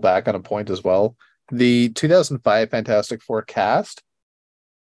double back on a point as well, the 2005 Fantastic Four cast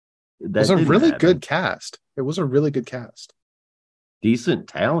was a really good cast. It was a really good cast. Decent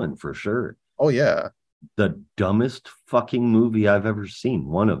talent for sure. Oh yeah. The dumbest fucking movie I've ever seen.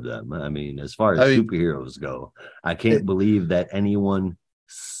 One of them. I mean, as far as superheroes go, I can't believe that anyone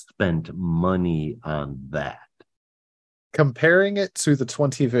spent money on that. Comparing it to the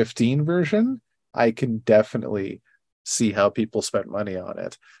 2015 version, I can definitely see how people spent money on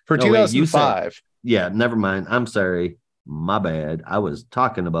it. For 2005. Never mind. I'm sorry. My bad. I was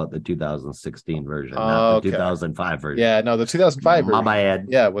talking about the 2016 version, not the 2005 version. Yeah, no, the 2005 version. My bad.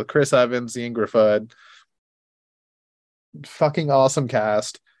 Yeah, with Chris Evans, Ian Griffith. Fucking awesome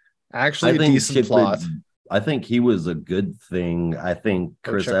cast. Actually, a decent plot. I think he was a good thing. I think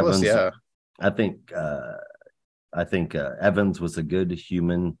Chris Evans. Yeah. I think Evans was a good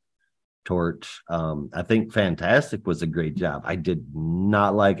Human Torch. I think Fantastic was a great job. I did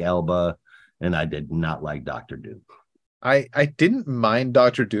not like Elba, and I did not like Doctor Doom. I didn't mind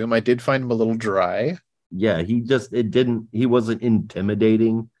Doctor Doom. I did find him a little dry. Yeah, he wasn't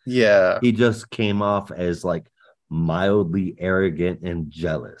intimidating. Yeah. He just came off as like mildly arrogant and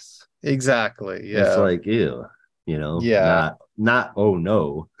jealous. Exactly. Yeah. It's like, ew, Yeah. Not oh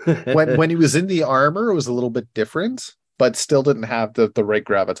no. when he was in the armor, it was a little bit different, but still didn't have the right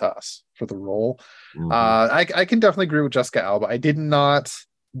gravitas for the role. Mm-hmm. I can definitely agree with Jessica Alba. I did not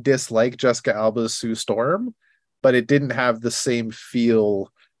dislike Jessica Alba's Sue Storm, but it didn't have the same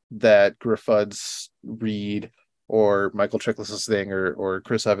feel that Griffith's Reed or Michael Chiklis' thing or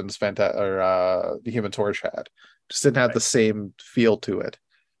Chris Evans the Human Torch had. Just didn't have the same feel to it.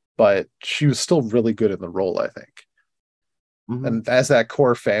 But she was still really good in the role, I think. Mm-hmm. And as that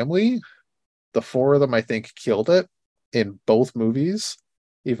core family, the four of them, I think, killed it in both movies,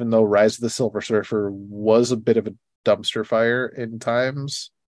 even though Rise of the Silver Surfer was a bit of a dumpster fire in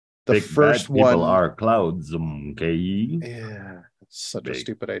times. The Big first bad people are clouds, okay? Yeah, it's such a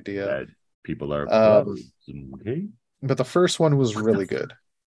stupid idea. Bad people are clouds, okay? But the first one was really good.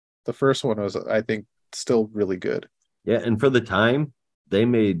 The first one was, I think, still really good. Yeah, and for the time, they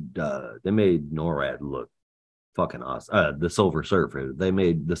made NORAD look fucking awesome. The Silver Surfer. They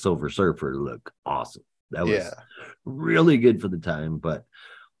made the Silver Surfer look awesome. That was really good for the time, but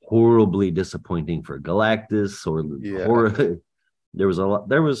horribly disappointing for Galactus. There was a lot.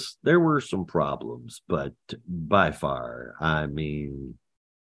 There were some problems, but by far, I mean,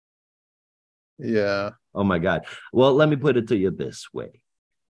 yeah. Oh my God. Well, let me put it to you this way.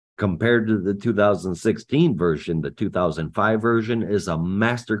 Compared to the 2016 version, the 2005 version is a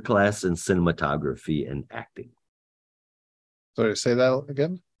masterclass in cinematography and acting. Sorry, say that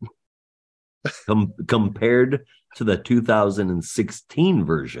again. Compared to the 2016,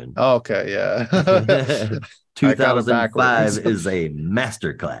 version. Oh, okay, yeah. 2005 is a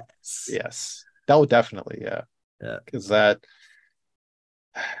masterclass. Yes. That would definitely, yeah. Because that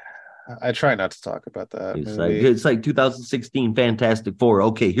I try not to talk about that. It's like 2016 Fantastic Four.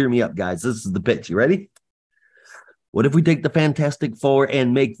 Okay, hear me up, guys. This is the pitch. You ready? What if we take the Fantastic Four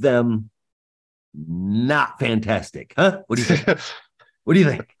and make them not fantastic? Huh? What do you think? What do you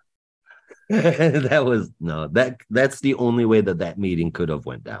think? That's the only way that meeting could have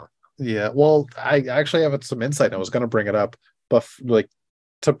went down. Yeah. Well, I actually have some insight. I was going to bring it up, but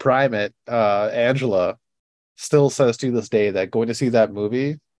to prime it, Angela still says to this day that going to see that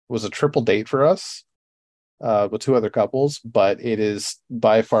movie was a triple date for us with two other couples, but it is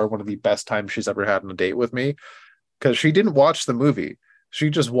by far one of the best times she's ever had on a date with me, because she didn't watch the movie. She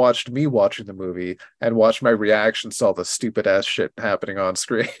just watched me watching the movie and watched my reactions to all the stupid ass shit happening on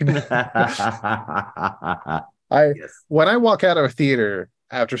screen. When I walk out of a theater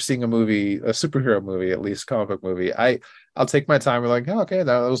after seeing a movie, a superhero movie, at least comic book movie, I'll take my time. We're like, oh, okay,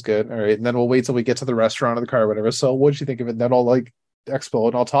 that was good. All right. And then we'll wait till we get to the restaurant or the car or whatever. So what'd you think of it? And then I'll explode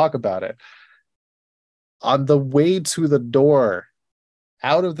and I'll talk about it. On the way to the door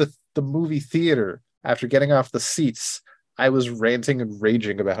out of the movie theater, after getting off the seats, I was ranting and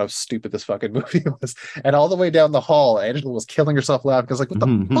raging about how stupid this fucking movie was. And all the way down the hall, Angela was killing herself laughing because, what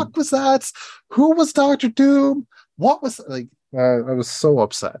the fuck was that? Who was Dr. Doom? What was I was so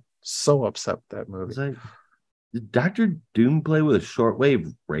upset with that movie. Did Dr. Doom play with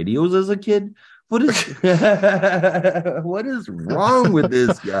shortwave radios as a kid? What is what is wrong with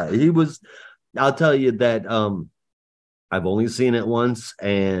this guy? I'll tell you that I've only seen it once,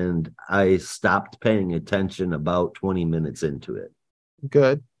 and I stopped paying attention about 20 minutes into it.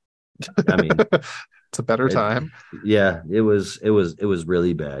 Good. I mean, it's a better time. Yeah, it was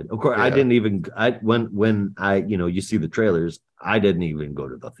really bad. Of course, yeah. When you see the trailers, I didn't even go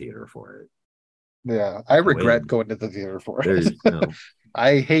to the theater for it. Yeah, I regret going to the theater for it.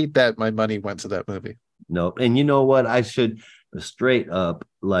 I hate that my money went to that movie. No, and you know what? I should straight up,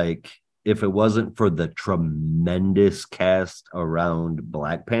 if it wasn't for the tremendous cast around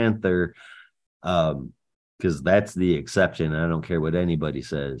Black Panther, because that's the exception. I don't care what anybody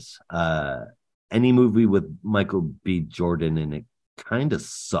says. Any movie with Michael B. Jordan in it kind of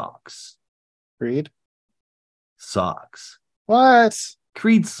sucks. Creed? Sucks. What?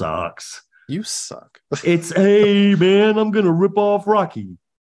 Creed sucks. You suck. It's, hey, man, I'm going to rip off Rocky.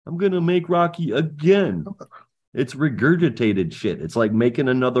 I'm going to make Rocky again. It's regurgitated shit. It's like making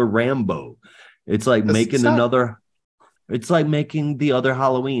another Rambo. It's like making the other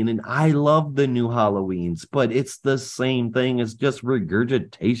Halloween. And I love the new Halloweens, but it's the same thing. It's just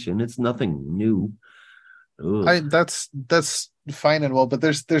regurgitation. It's nothing new. That's fine and well, but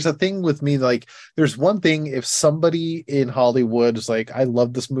there's a thing with me, there's one thing if somebody in Hollywood is like, I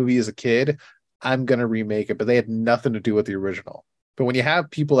love this movie as a kid, I'm gonna remake it, but they had nothing to do with the original. But when you have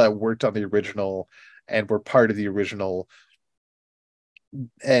people that worked on the original and were part of the original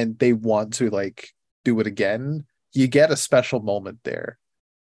and they want to do it again, you get a special moment there.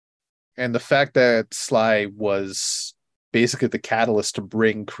 And the fact that Sly was basically the catalyst to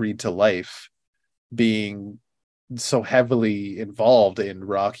bring Creed to life, being so heavily involved in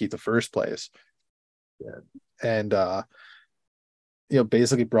Rocky the first place, and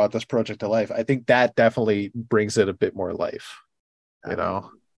basically brought this project to life. I think that definitely brings it a bit more life.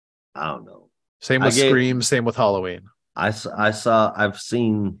 I don't know. Same with Scream. Same with Halloween. I've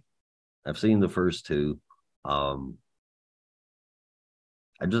seen the first two. I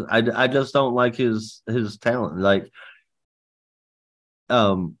just don't like his talent. Like,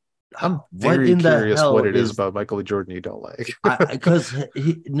 I'm what very in the curious hell what it is is about Michael B. Jordan you don't like. because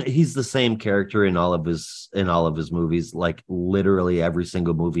he's the same character in all of his movies. Like literally every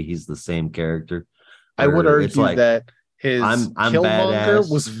single movie, he's the same character. I would It's argue like, that his I'm Killmonger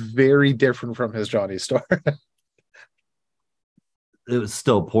badass. was very different from his Johnny Storm. It was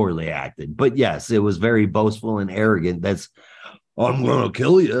still poorly acted, but yes, it was very boastful and arrogant. That's I'm gonna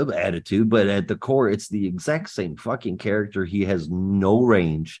kill you attitude, but at the core, it's the exact same fucking character. He has no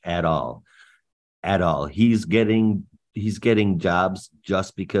range at all. At all. He's getting jobs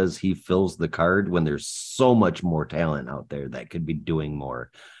just because he fills the card when there's so much more talent out there that could be doing more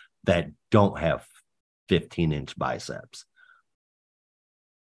that don't have 15-inch biceps.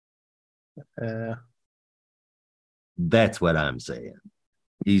 That's what I'm saying.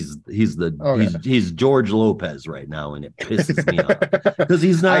 He's George Lopez right now, and it pisses me off because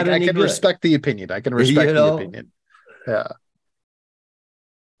he's not. I can respect the opinion. I can respect the opinion. Yeah.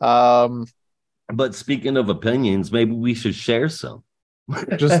 But speaking of opinions, maybe we should share some.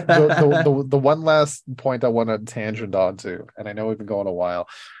 Just the one last point I want to tangent onto, and I know we've been going a while.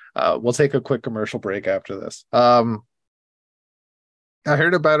 We'll take a quick commercial break after this. I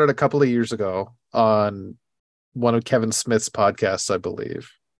heard about it a couple of years ago on one of Kevin Smith's podcasts, I believe.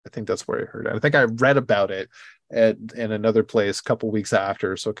 I think that's where I heard it. I think I read about it in another place a couple weeks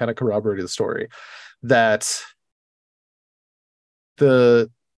after, so it kind of corroborated the story that the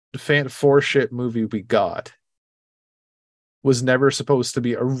Fan 4 shit movie we got was never supposed to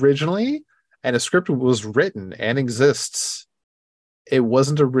be originally, and a script was written and exists. It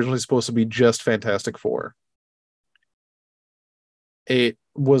wasn't originally supposed to be just Fantastic Four. It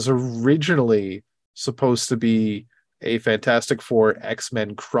was originally supposed to be a Fantastic Four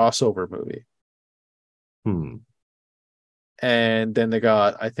X-Men crossover movie. And then they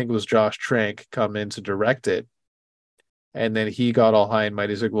got, I think it was Josh Trank come in to direct it. And then he got all high and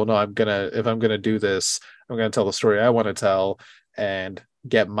mighty. He's like, well, no, if I'm gonna do this, I'm gonna tell the story I want to tell and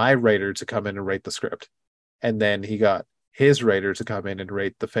get my writer to come in and write the script. And then he got his writer to come in and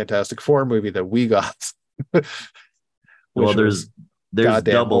write the Fantastic Four movie that we got. Well, there's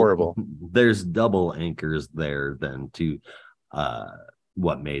horrible. There's double anchors there then to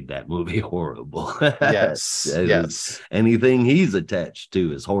what made that movie horrible. Yes. Anything he's attached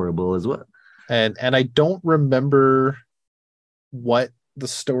to is horrible as well. And I don't remember what the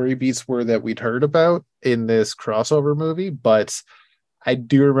story beats were that we'd heard about in this crossover movie, but I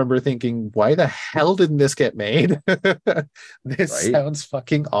do remember thinking, why the hell didn't this get made? This sounds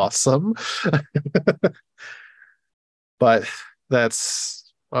fucking awesome. But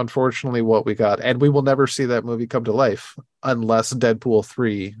that's unfortunately what we got. And we will never see that movie come to life unless Deadpool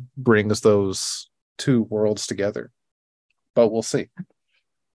 3 brings those two worlds together. But we'll see.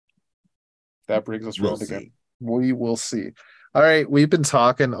 That brings us around again. We will see. All right, we've been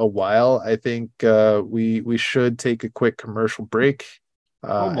talking a while. I think we should take a quick commercial break.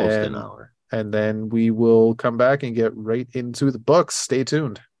 Almost an hour. And then we will come back and get right into the books. Stay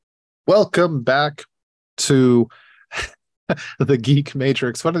tuned. Welcome back to the Geek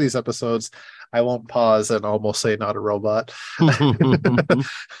Matrix. One of these episodes, I won't pause and almost say not a robot.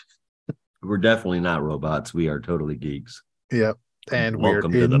 We're definitely not robots. We are totally geeks. Yep. And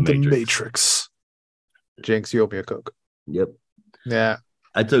welcome we're in the Matrix. Jinx, you owe me a Coke. Yep. Yeah.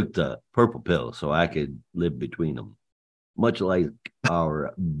 I took the purple pill so I could live between them, much like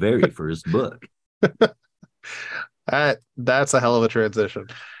our very first book. That's a hell of a transition.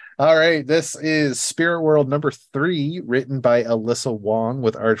 All right. This is Spirit World number 3, written by Alyssa Wong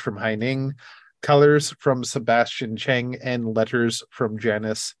with art from Haining, colors from Sebastian Cheng, and letters from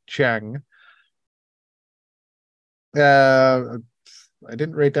Janice Chiang. I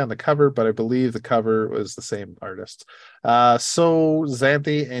didn't write down the cover, but I believe the cover was the same artist. So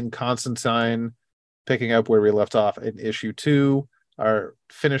Xanthi and Constantine, picking up where we left off in issue 2, are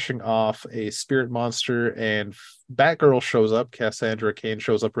finishing off a spirit monster, and Batgirl shows up. Cassandra Cain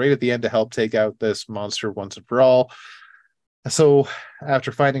shows up right at the end to help take out this monster once and for all. So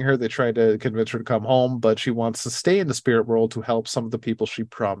after finding her, they try to convince her to come home, but she wants to stay in the spirit world to help some of the people she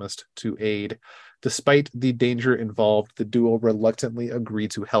promised to aid. Despite the danger involved, the duo reluctantly agree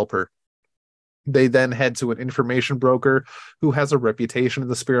to help her. They then head to an information broker who has a reputation in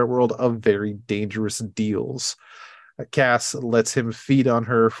the spirit world of very dangerous deals. Cass lets him feed on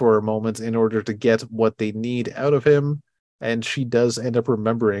her for a moment in order to get what they need out of him, and she does end up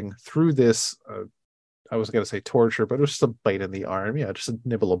remembering through this I was going to say torture, but it was just a bite in the arm. Yeah, just a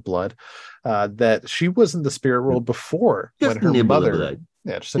nibble of blood. That she was in the spirit world before when Just a her nibble of mother, blood.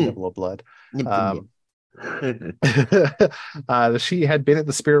 yeah, just a nibble of blood. Nip, nip. She had been in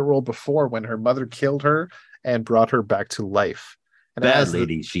the spirit world before when her mother killed her and brought her back to life. And Bad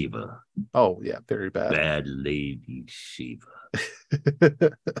Lady Shiva. oh yeah, very bad. Bad Lady Shiva.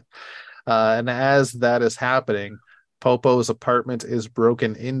 And as that is happening, Popo's apartment is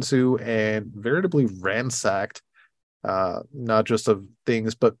broken into and veritably ransacked, not just of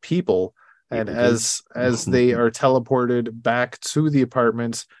things but people. And as they are teleported back to the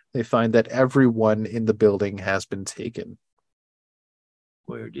apartment, they find that everyone in the building has been taken.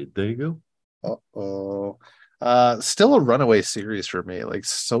 Where did they go? Uh-oh. Still a runaway series for me. Like,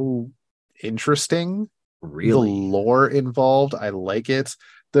 so interesting. Really? The lore involved, I like it.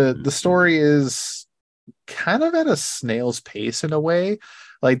 The story is kind of at a snail's pace in a way.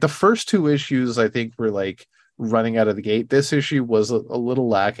 Like the first two issues, I think, were like running out of the gate. This issue was a little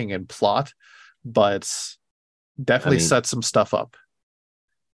lacking in plot, but definitely set some stuff up.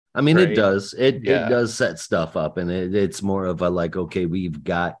 I mean, right? it does. It does set stuff up, and it's more of a like, okay, we've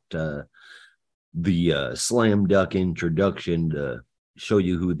got the slam dunk introduction to show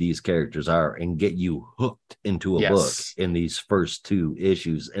you who these characters are and get you hooked into a book in these first two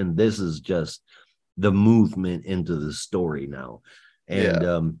issues. And this is just the movement into the story now.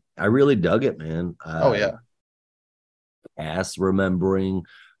 And I really dug it, man. Cass remembering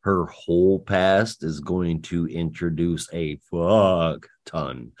her whole past is going to introduce a fuck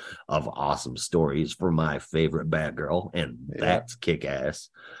ton of awesome stories for my favorite Batgirl, and that's kick-ass.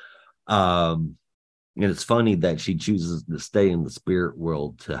 And it's funny that she chooses to stay in the spirit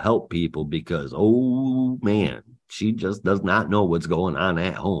world to help people because, oh man, she just does not know what's going on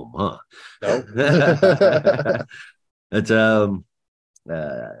at home, huh? Nope. It's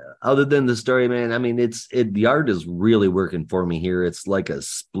other than the story, man, I mean, the art is really working for me here. It's like a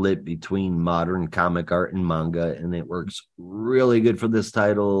split between modern comic art and manga, and it works really good for this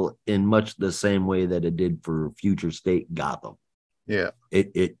title in much the same way that it did for Future State Gotham. Yeah,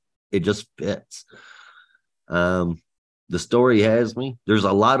 it just fits. The story has me. There's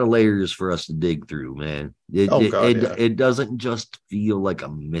a lot of layers for us to dig through, man. It doesn't just feel like a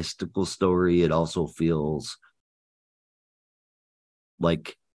mystical story. It also feels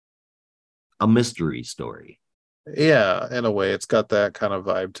like a mystery story. Yeah, in a way, it's got that kind of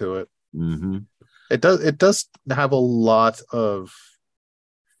vibe to it. Mm-hmm. It does have a lot of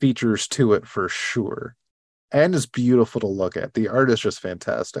features to it for sure, and it's beautiful to look at. The art is just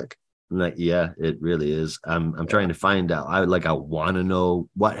fantastic. Like, yeah, it really is. I'm trying to find out. I want to know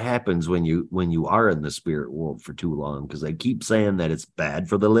what happens when you are in the spirit world for too long, because they keep saying that it's bad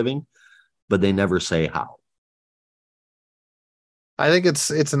for the living, but they never say how. I think I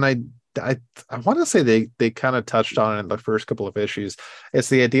want to say they kind of touched on it in the first couple of issues. It's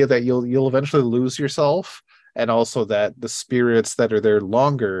the idea that you'll eventually lose yourself, and also that the spirits that are there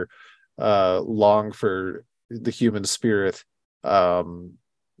longer long for the human spirit,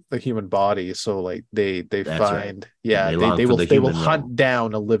 the human body. So like they that's find right. They will hunt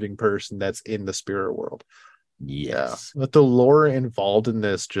down a living person that's in the spirit world. Yes. But the lore involved in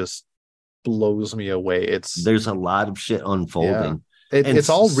this just blows me away. There's a lot of shit unfolding. It's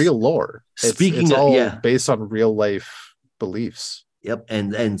all real lore. It's all based on real life beliefs. Yep.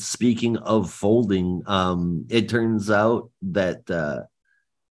 And speaking of folding, it turns out that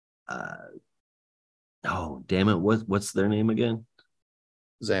oh damn it, what's their name again?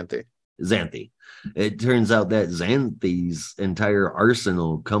 Xanthi. It turns out that Xanthi's entire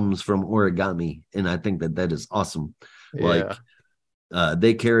arsenal comes from origami, and I think that is awesome. Yeah. Like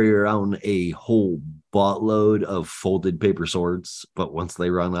they carry around a whole buttload of folded paper swords, but once they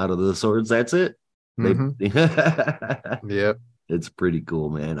run out of the swords, that's it. Yep. It's pretty cool,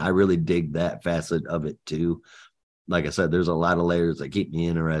 man. I really dig that facet of it too. Like I said, there's a lot of layers that keep me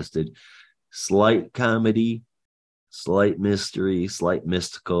interested. Slight comedy, slight mystery, slight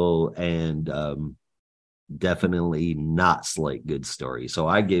mystical, and definitely not slight good story. So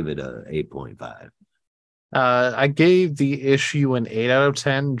I gave it a 8.5. I gave the issue an 8 out of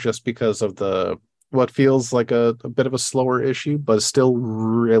 10 just because of what feels like a bit of a slower issue, but still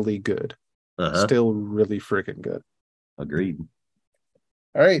really good. Still really freaking good. Agreed.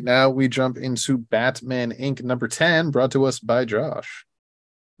 All right, now we jump into Batman Inc. number 10, brought to us by Josh.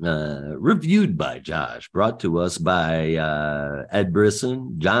 Reviewed by Josh, brought to us by Ed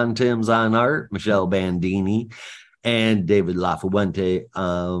Brisson, John Timms on art, Michelle Bandini, and David LaFuente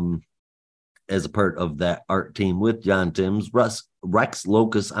as a part of that art team with John Timms, Rex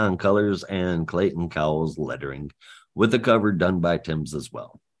Locus on colors, and Clayton Cowles lettering, with the cover done by Timms as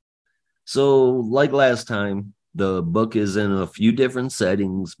well. So, like last time, the book is in a few different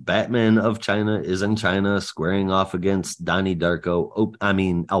settings. Batman of China is in China, squaring off against Donnie Darko. Oh, I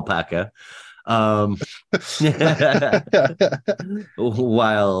mean, Alpaca. Um,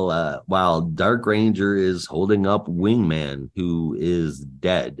 while Dark Ranger is holding up Wingman, who is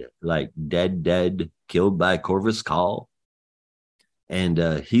dead, like dead, killed by Corvus Call. And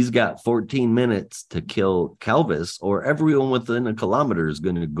he's got 14 minutes to kill Calvis, or everyone within a kilometer is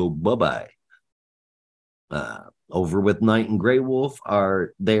going to go bye-bye. Over with Knight and Grey Wolf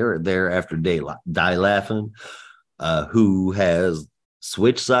are there after Die Laughing, who has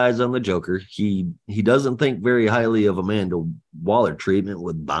switched sides on the Joker. He doesn't think very highly of Amanda Waller treatment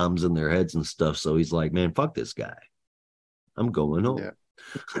with bombs in their heads and stuff. So he's like, man, fuck this guy. I'm going home.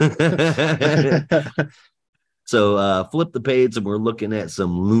 Yeah. So flip the page and we're looking at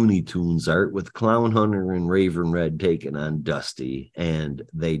some Looney Tunes art with Clown Hunter and Raven Red taking on Dusty, and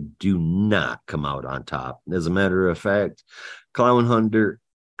they do not come out on top. As a matter of fact, Clown Hunter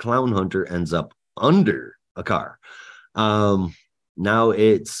ends up under a car. Now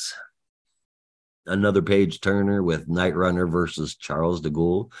it's another page turner with Night Runner versus Charles de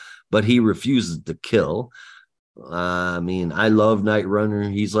Gaulle, but he refuses to kill. I mean, I love Night Runner.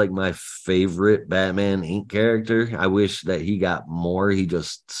 He's like my favorite Batman Inc. character. I wish that he got more. He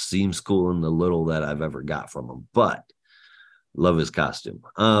just seems cool in the little that I've ever got from him, but love his costume.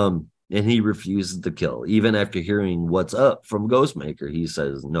 And he refuses to kill. Even after hearing what's up from Ghostmaker, he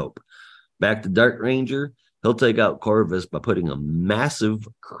says nope. Back to Dark Ranger, he'll take out Corvus by putting a massive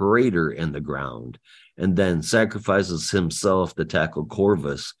crater in the ground and then sacrifices himself to tackle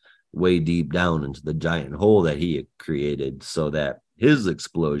Corvus way deep down into the giant hole that he had created so that his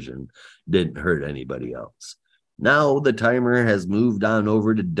explosion didn't hurt anybody else. Now the timer has moved on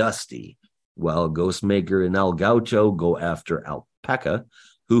over to Dusty, while Ghostmaker and El Gaucho go after Alpaca,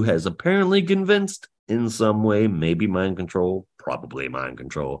 who has apparently convinced in some way, maybe mind control, probably mind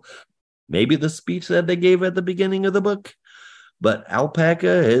control, maybe the speech that they gave at the beginning of the book. But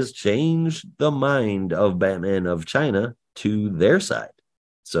Alpaca has changed the mind of Batman of China to their side.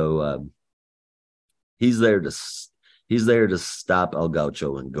 So he's there to stop El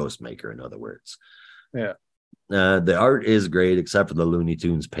Gaucho and Ghostmaker, in other words. Yeah. The art is great, except for the Looney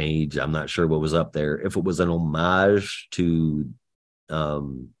Tunes page. I'm not sure what was up there. If it was an homage to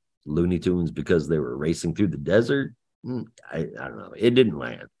Looney Tunes because they were racing through the desert, I don't know. It didn't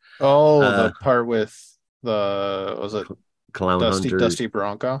land. Oh, the part with was it Clown Hunter, Dusty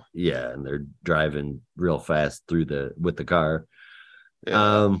Bronco? Yeah, and they're driving real fast with the car.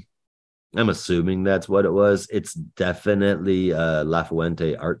 Yeah. I'm assuming that's what it was. It's definitely La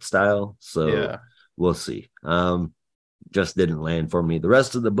Fuente art style, so yeah. We'll see. Just didn't land for me. The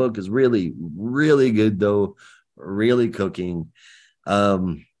rest of the book is really, really good, though. Really cooking.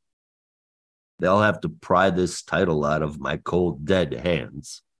 They'll have to pry this title out of my cold, dead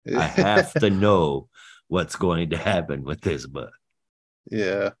hands. I have to know what's going to happen with this book.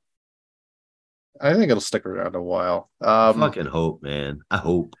 Yeah. I think it'll stick around a while. I fucking hope, man. I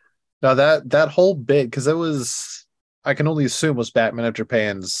hope. Now that whole bit, because it was, I can only assume, was Batman of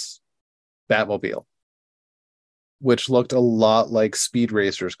Japan's Batmobile, which looked a lot like Speed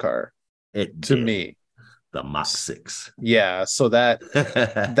Racer's car. It to did. Me. The Mach 6. Yeah, so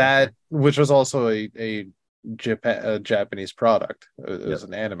that which was also a Japanese product. It was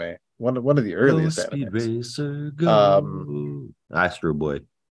an anime. One of the earliest Speed animes. Racer, go. Astro Boy.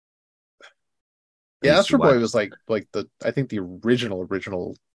 Yeah, Astro Boy was like the, I think, the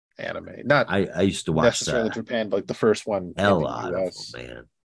original anime. Not I used to watch necessarily Japan, but like the first one. Hell out of them, man.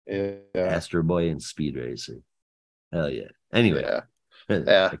 Yeah. Astro Boy and Speed Racer. Hell yeah. Anyway. Yeah.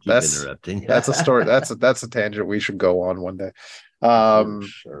 I keep interrupting. That's a story. That's a tangent we should go on one day.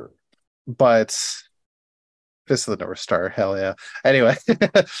 Sure. But Fist of the North Star, hell yeah. Anyway.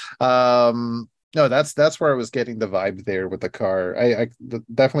 No, that's where I was getting the vibe there with the car. I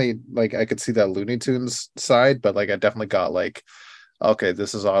definitely, like, I could see that Looney Tunes side, but like I definitely got like, okay,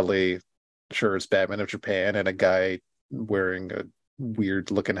 this is oddly, sure, it's Batman of Japan and a guy wearing a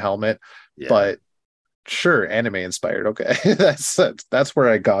weird looking helmet, but sure, anime inspired. Okay, that's where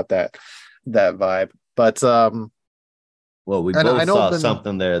I got that vibe. But well, we both saw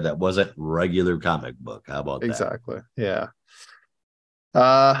something there that wasn't regular comic book. How about that? Exactly. Yeah.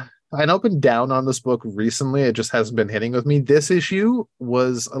 I opened down on this book recently. It just hasn't been hitting with me. This issue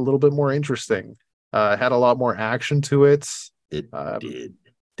was a little bit more interesting. Had a lot more action to it. It did.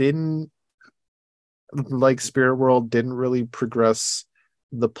 Didn't, like Spirit World, didn't really progress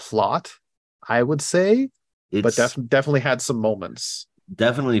the plot, I would say. But definitely had some moments.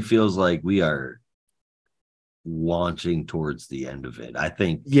 Definitely feels like we are launching towards the end of it. I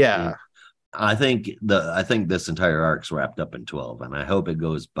think. Yeah. I think this entire arc's wrapped up in 12, and I hope it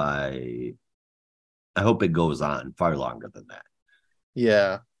goes on far longer than that.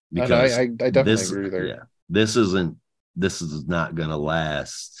 Yeah. And Because I definitely agree there. this is not gonna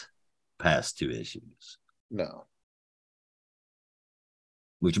last past 2 issues. No.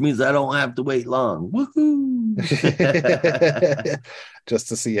 Which means I don't have to wait long. Woohoo! Just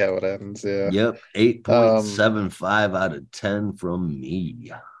to see how it ends. Yeah. Yep. 8.75 out of 10 from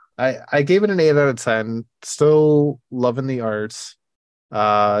me. I gave it an 8 out of 10. Still loving the arts.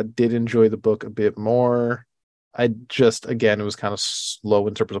 Did enjoy the book a bit more. I just, again, it was kind of slow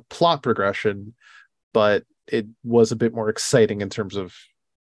in terms of plot progression, but it was a bit more exciting in terms of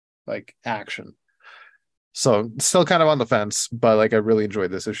like action. So still kind of on the fence, but like I really enjoyed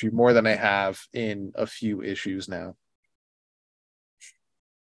this issue more than I have in a few issues now.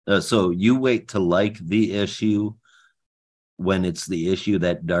 So you wait to like the issue when it's the issue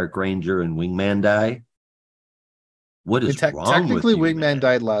that Dark Ranger and Wingman die. What is wrong technically with you, Wingman man?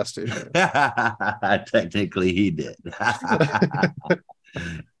 died last issue. Technically he did.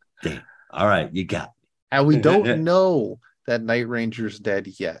 Damn. All right, you got me. And we don't know that Night Ranger's dead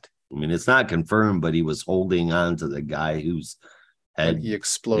yet. I mean, it's not confirmed, but he was holding on to the guy whose head he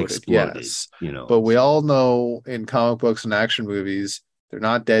exploded. Yes. You know. But we all know in comic books and action movies, they're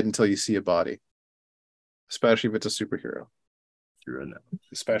not dead until you see a body. Especially if it's a superhero. True enough.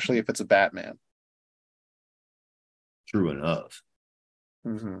 Especially if it's a Batman. True enough.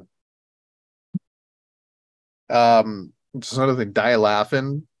 Mm-hmm. Just another thing, Die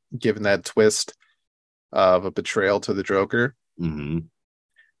Laughing, given that twist of a betrayal to the Joker. Mm-hmm.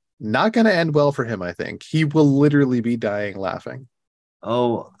 Not going to end well for him, I think. He will literally be dying laughing.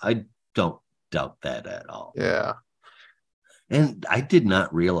 Oh, I don't doubt that at all. Yeah. And I did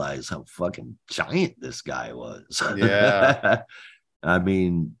not realize how fucking giant this guy was. Yeah. I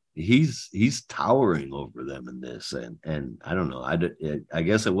mean, he's towering over them in this, and I don't know. I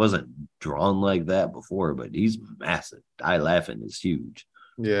guess it wasn't drawn like that before, but he's massive. Die Laughing is huge.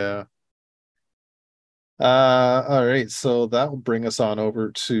 Yeah. All right, so that will bring us on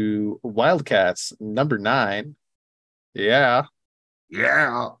over to Wildcats number 9. Yeah.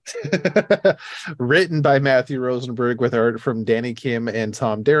 Written by Matthew Rosenberg with art from Danny Kim and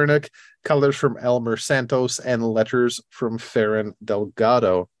Tom Derenick, colors from Elmer Santos, and letters from Ferran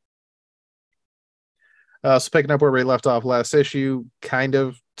Delgado. So picking up where we left off last issue, kind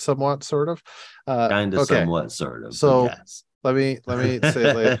of, somewhat, sort of. Somewhat, sort of. So yes. let me say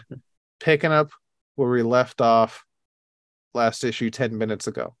it later. Picking up where we left off last issue 10 minutes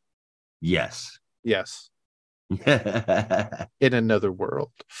ago. Yes. In another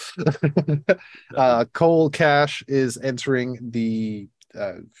world. Cole Cash is entering the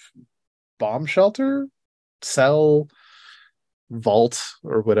bomb shelter, cell, vault,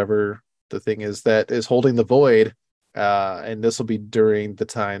 or whatever the thing is that is holding the void. And this will be during the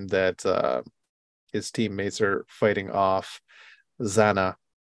time that his teammates are fighting off Zana.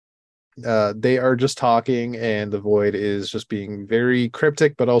 They are just talking, and the void is just being very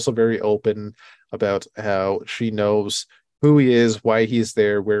cryptic, but also very open about how she knows who he is, why he's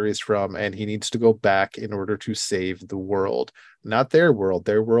there, where he's from, and he needs to go back in order to save the world. Not their world.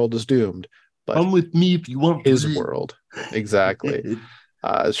 Their world is doomed. But come with me if you want his world. Exactly.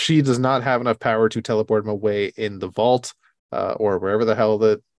 She does not have enough power to teleport him away in the vault, or wherever the hell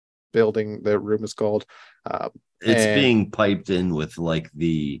the room is called. It's being piped in with like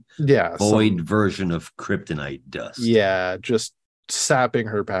the void version of kryptonite dust. Yeah, just sapping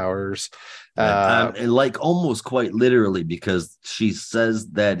her powers. And like almost quite literally, because she says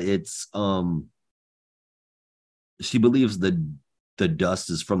that it's she believes the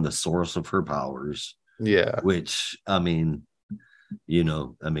dust is from the source of her powers. Yeah. Which, I mean,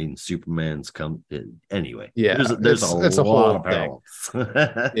 Superman's come anyway. Yeah, there's a lot of parallels.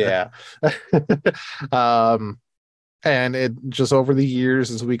 Yeah. And it just over the years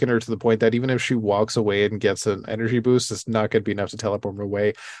is weakened her to the point that even if she walks away and gets an energy boost, it's not going to be enough to teleport her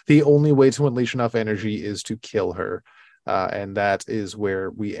away. The only way to unleash enough energy is to kill her. And that is where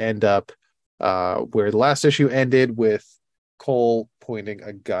we end up, where the last issue ended with Cole pointing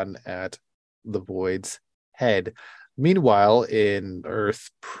a gun at the Void's head. Meanwhile, in Earth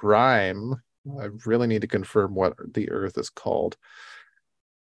Prime, I really need to confirm what the Earth is called.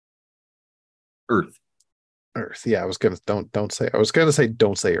 Earth. Yeah, I was gonna say don't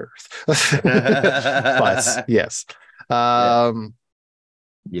say Earth. But yes. Yeah.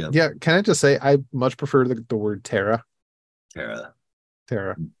 Can I just say I much prefer the word Terra. Gaia.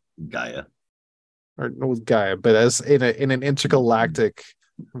 Or no, Gaia, but as in an intergalactic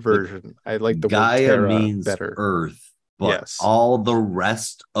version, I like the Gaia word Terra means better. Earth, but Yes. all the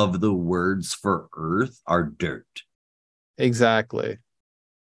rest of the words for earth are dirt. Exactly.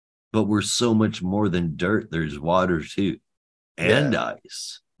 But we're so much more than dirt. There's water too, and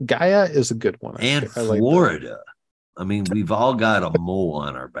ice. Gaia is a good one. And I like Florida. I mean, we've all got a mole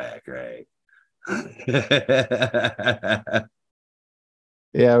on our back, right?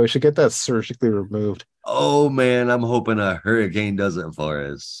 Yeah, we should get that surgically removed. Oh man, I'm hoping a hurricane does it for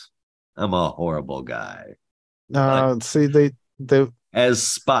us. I'm a horrible guy. See, they As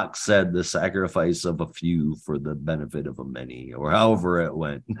Spock said, the sacrifice of a few for the benefit of a many, or however it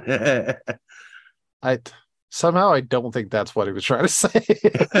went. I somehow I don't think that's what he was trying to say.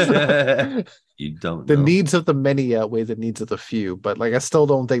 You don't The know. needs of the many outweigh the needs of the few, but like I still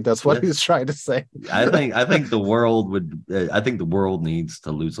don't think that's what he was trying to say. I think the world would. I think the world needs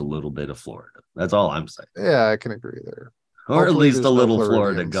to lose a little bit of Florida. That's all I'm saying. Yeah, I can agree there. Or Hopefully at least there's a no little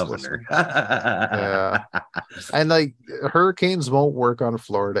Floridians Florida governor. Yeah. And like hurricanes won't work on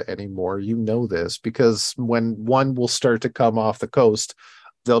Florida anymore. You know this because when one will start to come off the coast,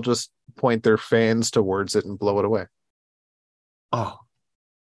 they'll just point their fans towards it and blow it away. Oh,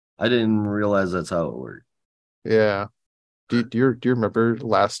 I didn't realize that's how it worked. Yeah. Do you remember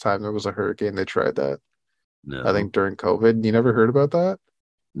last time there was a hurricane they tried that? No, I think during COVID. You never heard about that?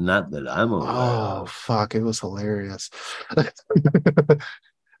 not that I'm aware Oh, of. fuck. It was hilarious.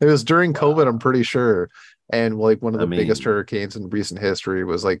 It was during COVID, I'm pretty sure. And like one of the biggest hurricanes in recent history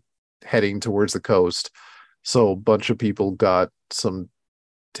was like heading towards the coast. So a bunch of people got some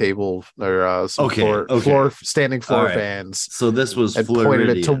table or some standing floor fans. So this was and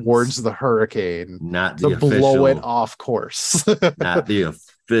pointed it towards the hurricane, not the to blow it off course. Not the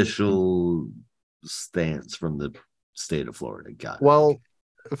official stance from the state of Florida. Got well,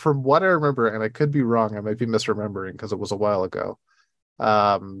 from what I remember, and I could be wrong, I might be misremembering because it was a while ago.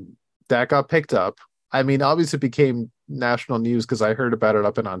 That got picked up. I mean, obviously it became national news because I heard about it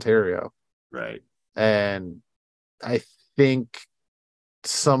up in Ontario. Right. And I think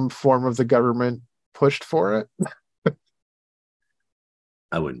some form of the government pushed for it.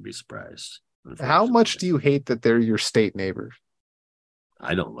 I wouldn't be surprised. How much do you hate that they're your state neighbors?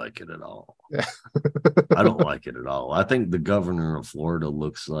 I don't like it at all. I don't like it at all. I think the governor of Florida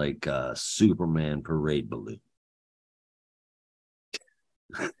looks like a Superman parade balloon.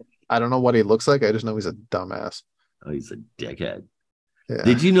 I don't know what he looks like. I just know he's a dumbass. Oh, he's a dickhead. Yeah.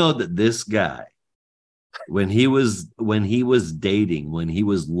 Did you know that this guy, when he was dating, when he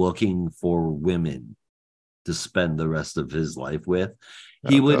was looking for women to spend the rest of his life with,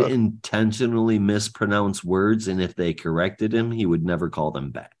 he would intentionally mispronounce words, and if they corrected him, he would never call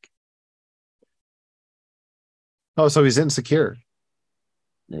them back. Oh, so he's insecure.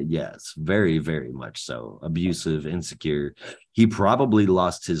 Yes, very, very much so. Abusive, insecure. He probably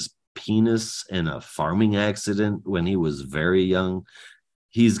lost his penis in a farming accident when he was very young.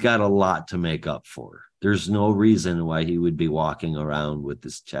 He's got a lot to make up for. There's no reason why he would be walking around with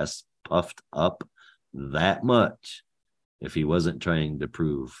his chest puffed up that much if he wasn't trying to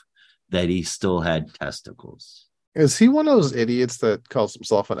prove that he still had testicles. Is he one of those idiots that calls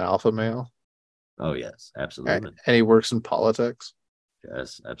himself an alpha male? Oh, yes, absolutely. And he works in politics?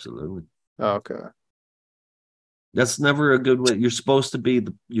 Yes, absolutely. Okay. That's never a good way. You're supposed to be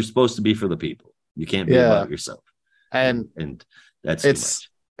for the people. You can't be about yourself. And that's too much.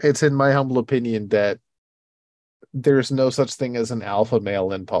 It's in my humble opinion that there's no such thing as an alpha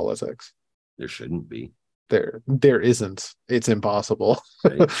male in politics. There shouldn't be. There isn't. It's impossible.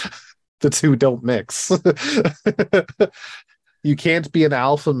 Right. The two don't mix. You can't be an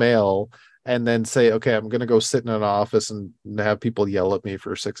alpha male and then say, okay, I'm going to go sit in an office and have people yell at me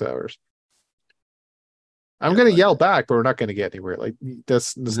for 6 hours. I'm going to yell back, but we're not going to get anywhere. Like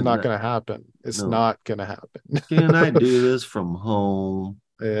this is not going to happen. It's not going to happen. Can I do this from home?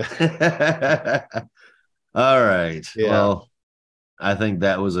 Yeah. All right. Yeah. Well, I think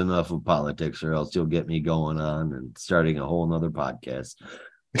that was enough of politics, or else you'll get me going on and starting a whole nother podcast.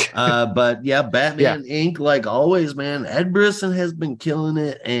 But yeah, Batman Inc. Like always, man. Ed Brisson has been killing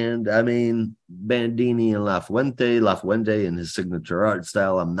it, and I mean Bandini and Lafuente and his signature art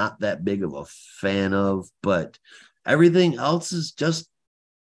style. I'm not that big of a fan of, but everything else is just,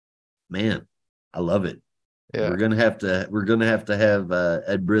 man, I love it. Yeah. We're gonna have to have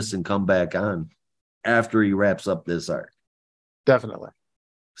Ed Brisson come back on after he wraps up this arc. Definitely.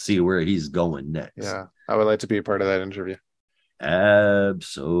 See where he's going next. Yeah, I would like to be a part of that interview.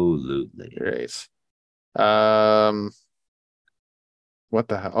 Absolutely. Great. What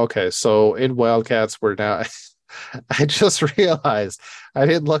the hell? Okay, so in Wildcats, we're now. I just realized I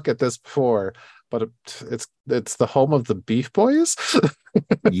didn't look at this before, but it's the home of the Beef Boys.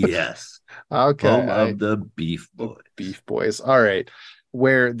 Yes. Okay, Home of the Beef the Boys. Beef Boys. All right,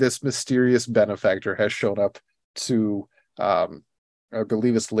 where this mysterious benefactor has shown up to, I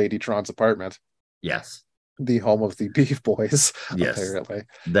believe it's Lady Tron's apartment, Yes. the home of the Beef Boys. Yes. Apparently,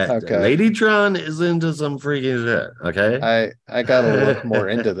 That okay. Lady Tron is into some freaking shit. Okay. I gotta look more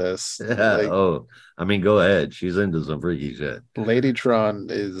into this. Yeah. Like Oh, I mean, go ahead. She's into some freaky shit. Lady Tron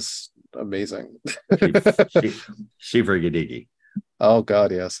is amazing. She she she freaky dicky. Oh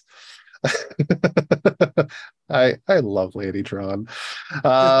God, yes. I love Lady Tron.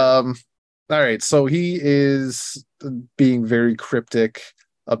 All right, so he is being very cryptic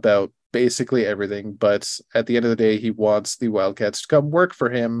about basically everything, but at the end of the day, he wants the Wildcats to come work for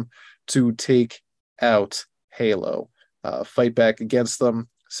him to take out Halo, fight back against them,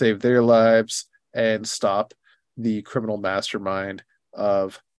 save their lives, and stop the criminal mastermind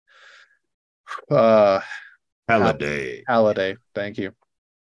of uh Halliday. Halliday. Thank you.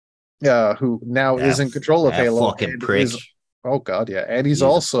 Who now is That, in control of that Halo fucking and prick. is, oh God, yeah, and he's He's a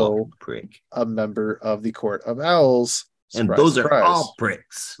also fucking prick. a member of the Court of Owls. And Surprise, those are surprise. all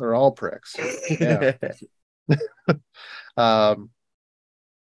pricks. They're all pricks. Yeah. Um,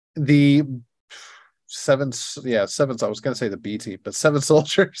 the seven. I was going to say the B team, but seven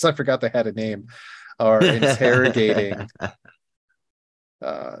soldiers. I forgot they had a name. Are interrogating.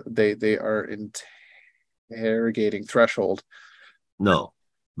 They are interrogating Threshold. No,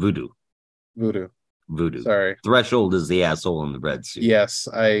 Voodoo. Voodoo. Voodoo. Sorry. Threshold is the asshole in the red suit. Yes,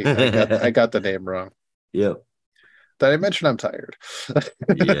 I got the name wrong. Yep. Did I mention I'm tired?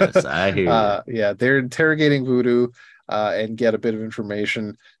 Yes, I hear you. Yeah, they're interrogating Voodoo and get a bit of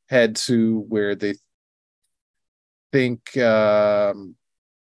information. Head to where they think Marlowe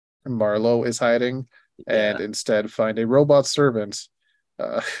is hiding, and Yeah. instead find a robot servant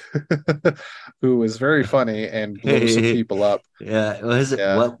uh, who is very funny and blows some people up. Yeah. What is it?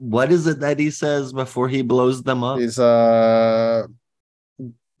 Yeah, What is it that he says before he blows them up? is hello,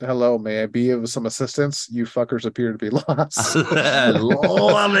 may I be of some assistance? You fuckers appear to be lost.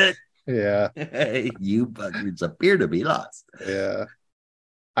 Love it. Yeah, You fuckers appear to be lost. yeah.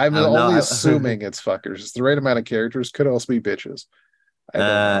 I'm Oh, no, only assuming it's fuckers. It's the right amount of characters. Could also be bitches. I don't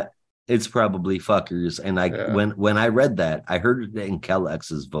know. It's probably fuckers. And Yeah. when I read that, I heard it in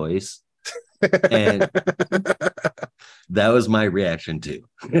Kelex's voice. And that was my reaction too.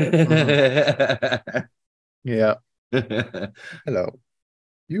 Yeah. Hello.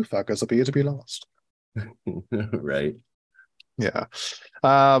 You fuckers appear to be lost. Right. Yeah.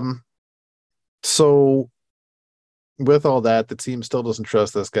 So with all that, the team still doesn't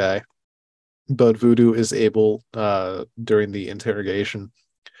trust this guy, but Voodoo is able during the interrogation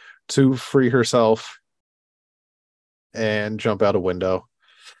to free herself and jump out a window.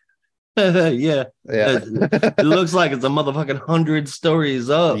 Yeah. Yeah. It looks like it's a motherfucking 100 stories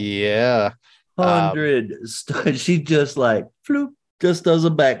up. Yeah. 100. She just like floop, just does a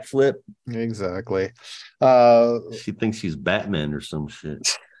backflip. Exactly. She thinks she's Batman or some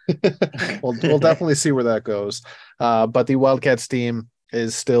shit. We'll definitely see where that goes. But the Wildcats team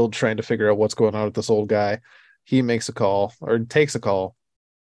is still trying to figure out what's going on with this old guy. He makes a call or takes a call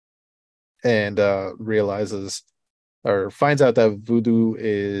and realizes or finds out that Voodoo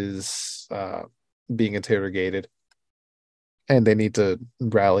is being interrogated and they need to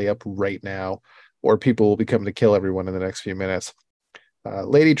rally up right now or people will be coming to kill everyone in the next few minutes.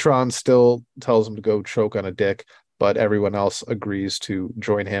 Lady Tron still tells him to go choke on a dick, but everyone else agrees to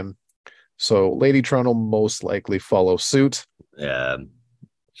join him. So Lady Tron will most likely follow suit. Yeah.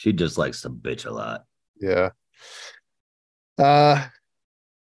 She just likes to bitch a lot. Yeah.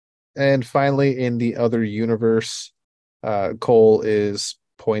 And finally, in the other universe, Cole is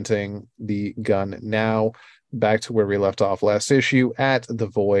pointing the gun now back to where we left off last issue at the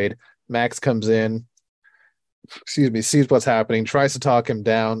Void. Max comes in, sees what's happening, tries to talk him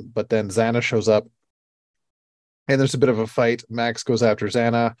down, but then Xana shows up and there's a bit of a fight. Max goes after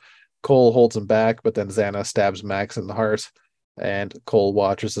Xana. Cole holds him back, but then Xana stabs Max in the heart and Cole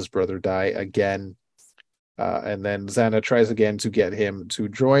watches his brother die again. And then Xana tries again to get him to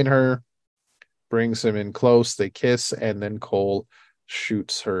join her, brings him in close, they kiss, and then Cole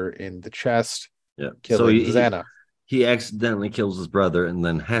shoots her in the chest, killing Xana. He accidentally kills his brother and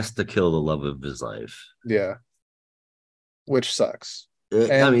then has to kill the love of his life. Yeah. Which sucks.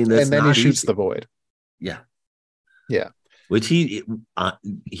 I mean, that's and then not he shoots easy. the Void. Yeah. Yeah. Which he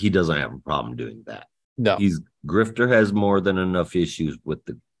doesn't have a problem doing that. No. Grifter has more than enough issues with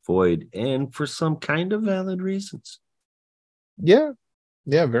the Void and for some kind of valid reasons. Yeah.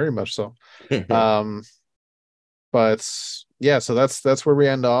 Yeah, very much so. But yeah, so that's where we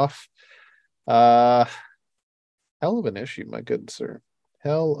end off. Uh, hell of an issue, my good sir.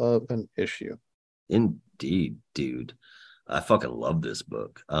 Hell of an issue. Indeed, dude. I fucking love this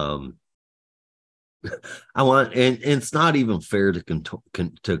book. I want, and it's not even fair to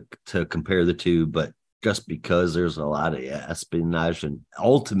compare the two, but just because there's a lot of espionage, and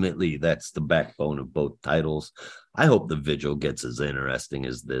ultimately that's the backbone of both titles. I hope the Vigil gets as interesting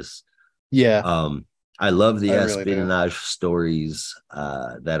as this. Yeah, I love the I really do. espionage stories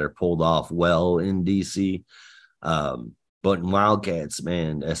that are pulled off well in DC. But in Wildcats,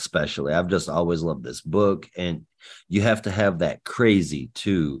 man, especially, I've just always loved this book, and you have to have that crazy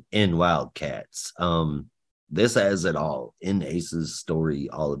too in Wildcats. This has it all in Ace's story,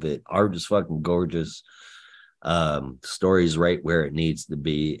 all of it. Art is fucking gorgeous. Story's right where it needs to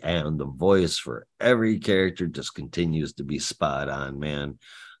be, and the voice for every character just continues to be spot on, man.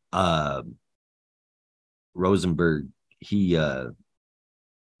 Rosenberg, he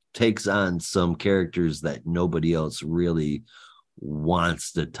takes on some characters that nobody else really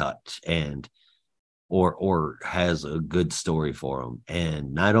wants to touch, and or has a good story for them.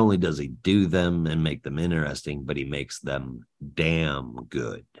 And not only does he do them and make them interesting, but he makes them damn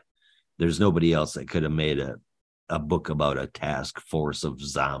good. There's nobody else that could have made a book about a task force of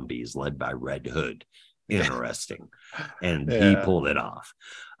zombies led by Red Hood interesting. And he pulled it off.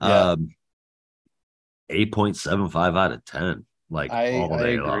 8.75 out of 10. Like all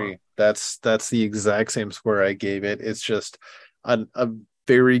day agree. long. That's the exact same score I gave it. It's just a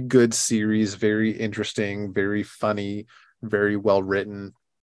very good series, very interesting, very funny, very well written.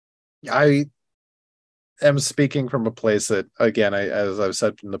 I am speaking from a place that, again, as I've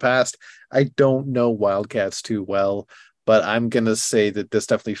said in the past, I don't know Wildcats too well, but I'm gonna say that this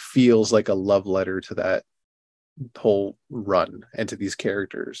definitely feels like a love letter to that whole run and to these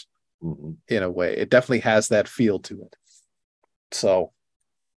characters. Mm-hmm. In a way, it definitely has that feel to it. So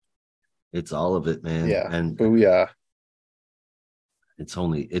it's all of it, man. Yeah. And booyah. It's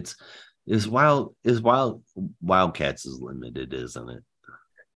Wildcats is limited, isn't it?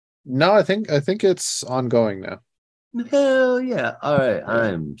 No, I think it's ongoing now. Hell yeah. All right. Yeah.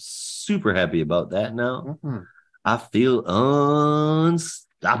 I'm super happy about that now. Mm-hmm. I feel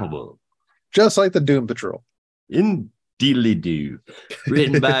unstoppable. Just like the Doom Patrol. Indeedly-do.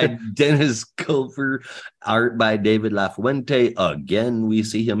 Written by Dennis Culver, art by David LaFuente. Again, we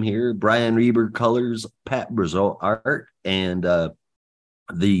see him here. Brian Reber colors, Pat Brazeau art, and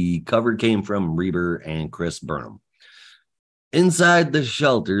the cover came from Reber and Chris Burnham. Inside the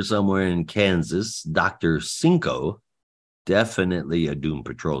shelter somewhere in Kansas, Dr. Cinco, definitely a Doom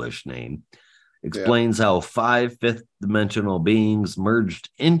Patrolish name, explains how 5 fifth-dimensional beings merged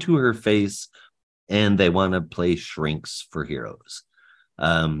into her face, and they want to play shrinks for heroes.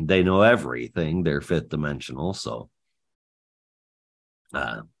 They know everything. They're fifth-dimensional, so...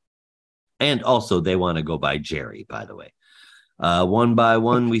 and also, they want to go by Jerry, by the way. One by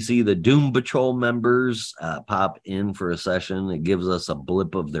one, we see the Doom Patrol members pop in for a session. It gives us a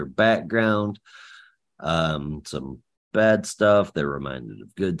blip of their background, some bad stuff. They're reminded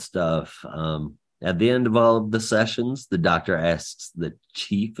of good stuff. At the end of all of the sessions, the doctor asks the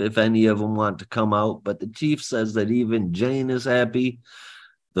chief if any of them want to come out, but the chief says that even Jane is happy,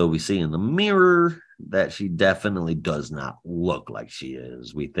 though we see in the mirror that she definitely does not look like she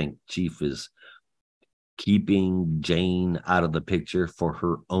is. We think Chief is keeping Jane out of the picture for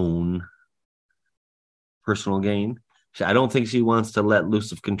her own personal gain. I don't think she wants to let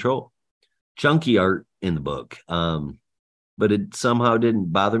loose of control. Chunky art in the book, but it somehow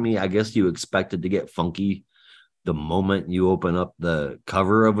didn't bother me. I guess you expected to get funky the moment you open up the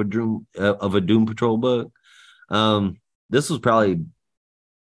cover of a Doom Patrol book. This was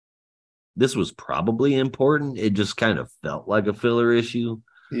probably important. It just kind of felt like a filler issue.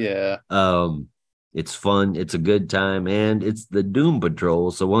 Yeah. It's fun. It's a good time. And it's the Doom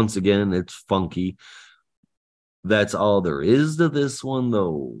Patrol. So once again, it's funky. That's all there is to this one,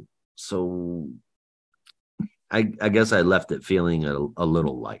 though. So I guess I left it feeling a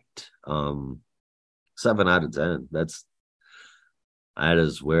little light. 7 out of 10. That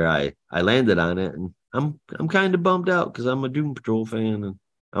is where I landed on it. And I'm kind of bummed out because I'm a Doom Patrol fan and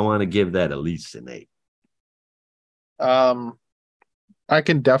I want to give that at least an 8. I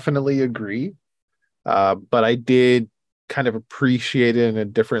can definitely agree. But I did kind of appreciate it in a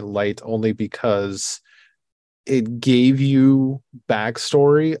different light only because it gave you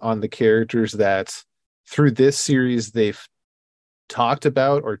backstory on the characters that through this series they've talked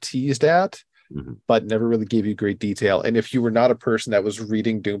about or teased at, but never really gave you great detail. And if you were not a person that was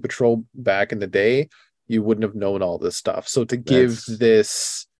reading Doom Patrol back in the day, you wouldn't have known all this stuff. So to give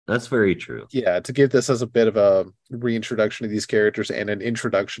this That's very true. Yeah, to give this as a bit of a reintroduction to these characters and an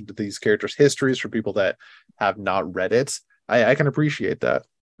introduction to these characters' histories for people that have not read it, I can appreciate that.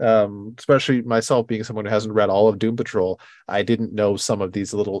 Especially myself being someone who hasn't read all of Doom Patrol, I didn't know some of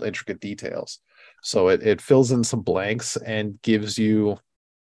these little intricate details. So it fills in some blanks and gives you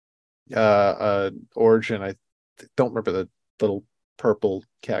origin. I don't remember the little purple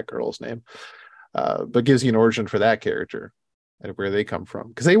cat girl's name, but gives you an origin for that character and where they come from,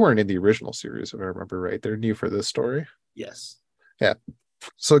 because they weren't in the original series, if I remember right. They're new for this story. Yes. Yeah,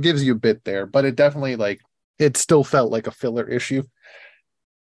 so it gives you a bit there, but it definitely, like, it still felt like a filler issue,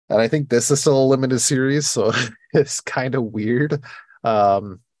 and I think this is still a limited series, so it's kind of weird.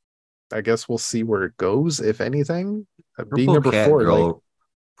 I guess we'll see where it goes, if anything. Being number 4, like,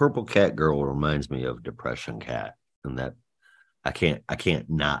 Purple Cat Girl reminds me of Depression Cat, and that I can't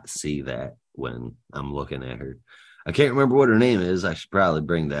not see that when I'm looking at her. I can't remember what her name is. I should probably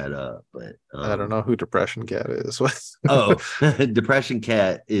bring that up, but I don't know who Depression Cat is. Depression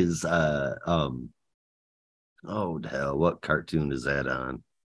Cat is oh the hell, what cartoon is that on?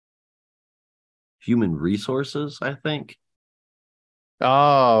 Human Resources, I think.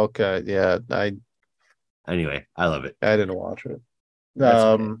 Oh, okay. Yeah, anyway, I love it. I didn't watch it.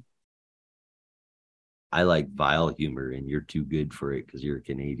 Okay. I like vile humor, and you're too good for it because you're a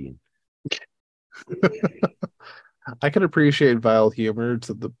Canadian. I can appreciate vile humor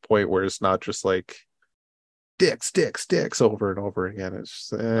to the point where it's not just like dicks over and over again. It's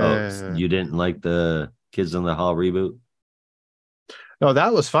just, you didn't like the Kids in the Hall reboot? No,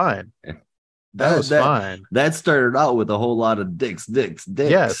 that was fine. That was fine. That started out with a whole lot of dicks.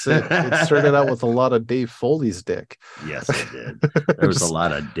 Yes, it started out with a lot of Dave Foley's dick. Yes, it did. There was a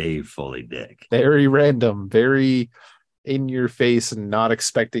lot of Dave Foley dick. Very random, very in your face, and not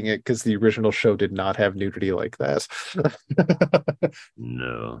expecting it, because the original show did not have nudity like that.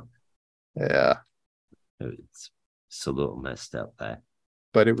 No. Yeah. It's a little messed up,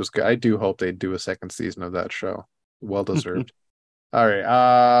 but it was good. I do hope they do a second season of that show. Well deserved. All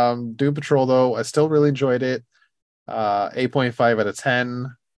right. Doom Patrol, though, I still really enjoyed it. 8.5 out of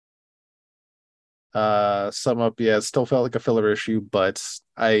 10. Sum up, yeah, it still felt like a filler issue, but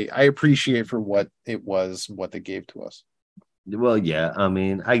I appreciate for what it was, what they gave to us. Well, yeah, I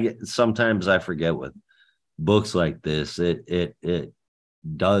mean, sometimes I forget with books like this, it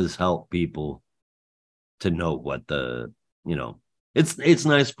does help people to know what it's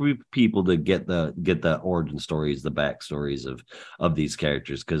nice for people to get the origin stories, the backstories of these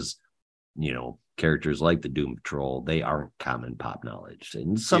characters, because characters like the Doom Patrol, they aren't common pop knowledge,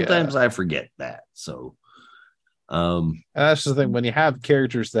 and sometimes I forget that. So and that's the thing, when you have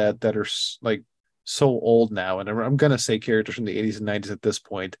characters that are like so old now, and I'm gonna say characters from the 80s and 90s at this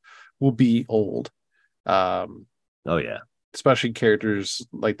point will be old. Oh yeah, especially characters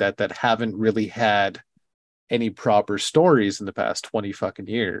like that haven't really had any proper stories in the past 20 fucking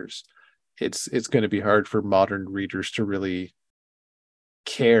years. It's going to be hard for modern readers to really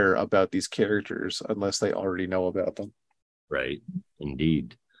care about these characters unless they already know about them. Right.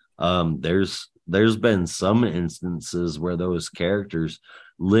 Indeed. There's been some instances where those characters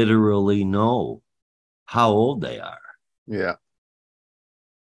literally know how old they are. Yeah.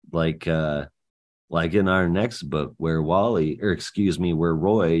 Like in our next book where where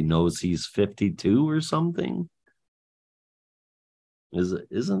Roy knows he's 52 or something.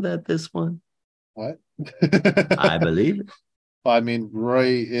 Isn't that this one? What? I believe it. I mean,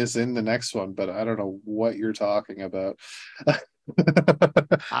 Roy is in the next one, but I don't know what you're talking about.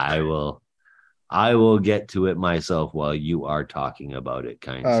 I will get to it myself while you are talking about it,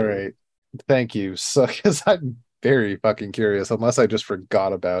 kind of. All right. Thank you. So, because I'm very fucking curious, unless I just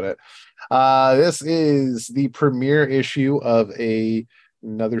forgot about it. This is the premiere issue of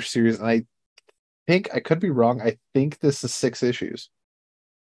another series, and I think, I could be wrong, I think this is 6 issues.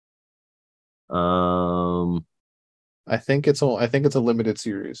 I think it's a limited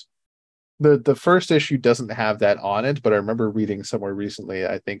series. The first issue doesn't have that on it, but I remember reading somewhere recently,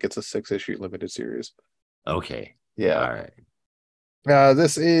 I think it's a 6-issue limited series. Okay. Yeah. All right.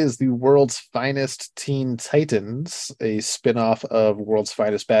 This is the World's Finest Teen Titans, a spin-off of World's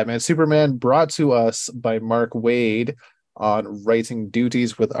Finest Batman Superman, brought to us by Mark Waid on writing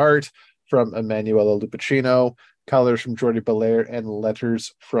duties with art from Emanuela Lupacchino, colors from Jordi Belair, and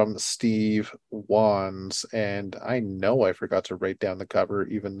letters from Steve Wands. And I know I forgot to write down the cover,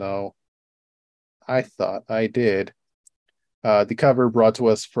 even though I thought I did. The cover brought to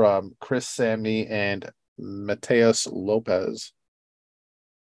us from Chris Samney and Mateus Lopez.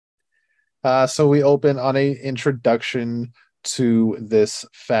 So we open on an introduction to this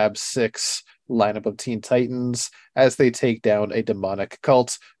Fab Six lineup of Teen Titans as they take down a demonic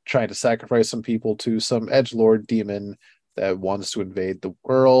cult, trying to sacrifice some people to some edgelord demon that wants to invade the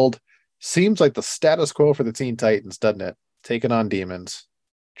world. Seems like the status quo for the Teen Titans, doesn't it? Taking on demons.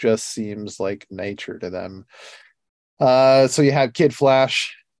 Just seems like nature to them. So you have Kid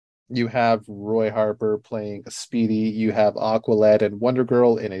Flash, you have Roy Harper playing Speedy, you have Aqualad and Wonder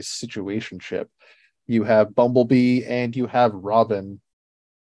Girl in a situationship, you have Bumblebee, and you have Robin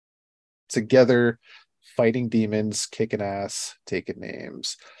together fighting demons, kicking ass, taking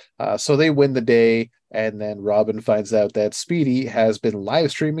names. So they win the day, and then Robin finds out that Speedy has been live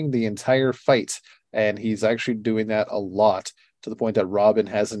streaming the entire fight, and he's actually doing that a lot to the point that Robin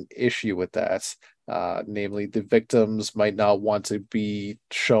has an issue with that. Namely, the victims might not want to be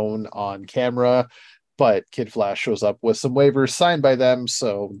shown on camera, but Kid Flash shows up with some waivers signed by them,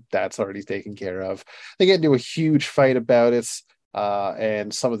 so that's already taken care of. They get into a huge fight about it,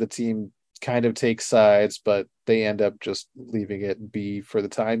 and some of the team kind of take sides, but they end up just leaving it be for the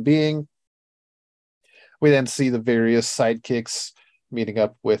time being. We then see the various sidekicks meeting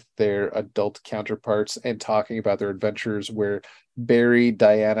up with their adult counterparts and talking about their adventures, where Barry,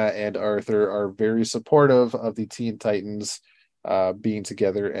 Diana, and Arthur are very supportive of the Teen Titans being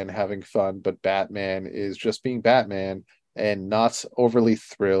together and having fun, but Batman is just being Batman and not overly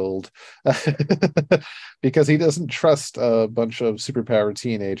thrilled because he doesn't trust a bunch of superpowered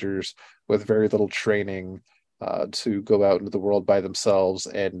teenagers with very little training to go out into the world by themselves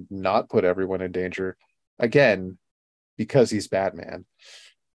and not put everyone in danger. Again, because he's Batman.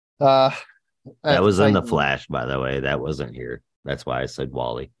 That was in the Flash, by the way. That wasn't here. That's why I said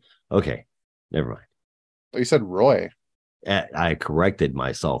Wally. Okay, never mind. Oh, you said Roy. I corrected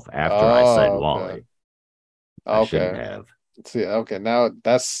myself after I said Wally. I shouldn't have. See, okay, now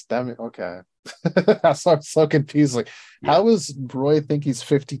that's that. Okay, that's so confusing. Yeah. How does Roy think he's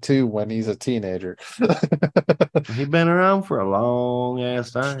 52 when he's a teenager? He's been around for a long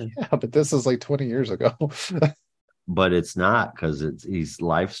ass time. Yeah, but this is like 20 years ago. But it's not, because he's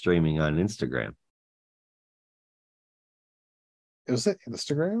live streaming on Instagram. Was it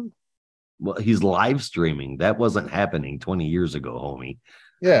Instagram? Well, he's live streaming. That wasn't happening 20 years ago, homie.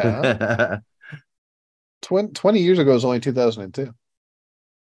 Yeah. 20 years ago was only 2002.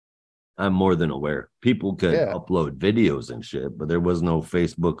 I'm more than aware. People could upload videos and shit, but there was no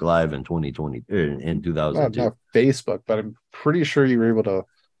Facebook Live in 2020 in 2002. Not Facebook, but I'm pretty sure you were able to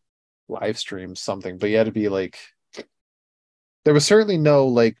live stream something, but you had to be like, there was certainly no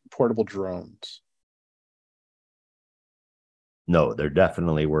like portable drones. No, there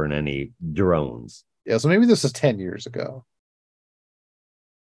definitely weren't any drones. Yeah, so maybe this is 10 years ago.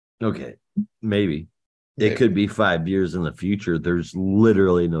 Okay, maybe. It could be 5 years in the future. There's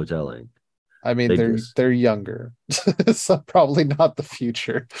literally no telling. I mean, they're younger, so probably not the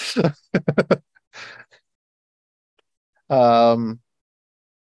future.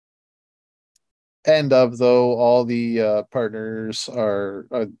 End of, though, all the partners are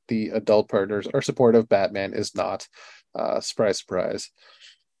the adult partners are supportive. Batman is not. Surprise, surprise.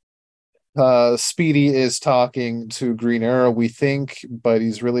 Speedy is talking to Green Arrow, we think, but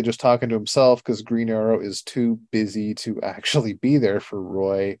he's really just talking to himself because Green Arrow is too busy to actually be there for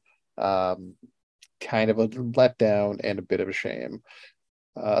Roy. Kind of a letdown and a bit of a shame.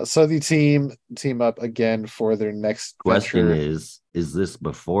 So the team up again for their next question venture. Is this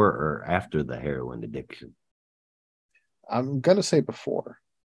before or after the heroin addiction? I'm gonna say before.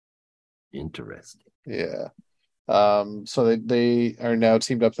 Interesting. Yeah. So they are now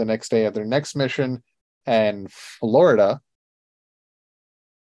teamed up the next day at their next mission, and Florida.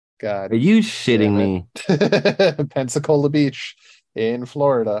 God, are you shitting me? Pensacola Beach in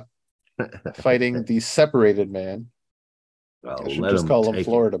Florida, fighting the Separated Man. Well, I should just call him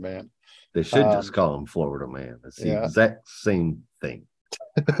Florida Man. They should just call him Florida Man. It's the exact same thing.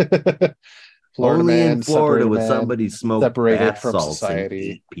 Florida Only Man, in Florida would man, somebody smoke separated bath from salts society.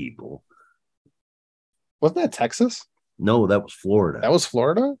 and eat people. Wasn't that Texas? No, that was Florida. That was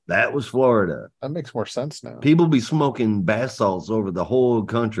Florida? That was Florida. That makes more sense now. People be smoking bath salts over the whole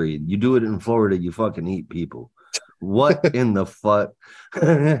country. You do it in Florida, you fucking eat people. What in the fuck?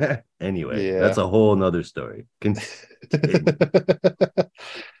 Anyway, that's a whole nother story.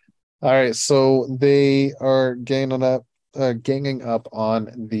 All right, so they are ganging up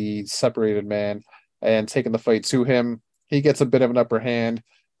on the Separated Man and taking the fight to him. He gets a bit of an upper hand.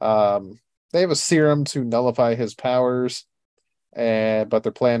 They have a serum to nullify his powers, but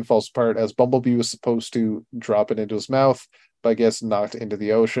their plan falls apart as Bumblebee was supposed to drop it into his mouth, but gets knocked into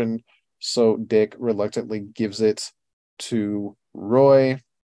the ocean. So Dick reluctantly gives it to Roy,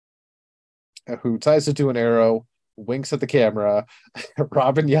 who ties it to an arrow winks at the camera.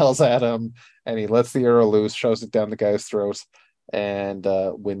 Robin yells at him, and he lets the arrow loose, shoves it down the guy's throat, and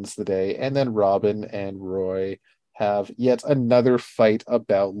wins the day. And then Robin and Roy have yet another fight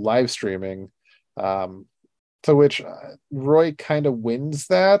about live streaming, to which Roy kind of wins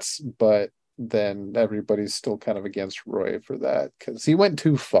that, but then everybody's still kind of against Roy for that because he went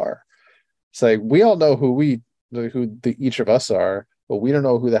too far. It's like we all know each of us are, but we don't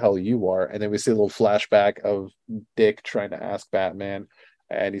know who the hell you are. And then we see a little flashback of Dick trying to ask Batman,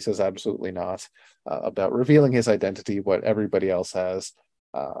 and he says absolutely not, about revealing his identity, what everybody else has.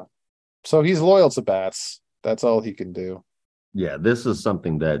 So he's loyal to Bats. That's all he can do. Yeah, this is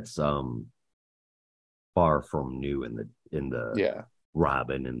something that's far from new in the Yeah.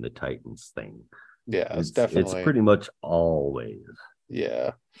 Robin and the Titans thing. Yeah, it's definitely it's pretty much always.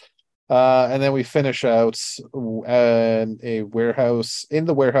 Yeah. And then we finish out in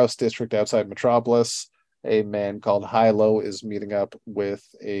the warehouse district outside Metropolis. A man called Hilo is meeting up with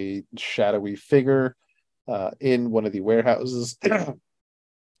a shadowy figure in one of the warehouses.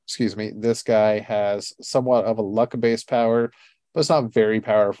 Excuse me. This guy has somewhat of a luck-based power, but it's not very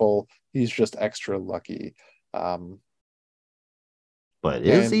powerful. He's just extra lucky. But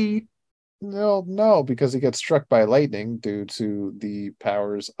is he? No, because he gets struck by lightning due to the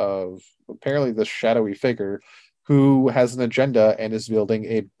powers of apparently the shadowy figure who has an agenda and is building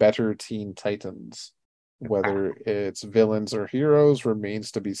a better Teen Titans. Whether it's villains or heroes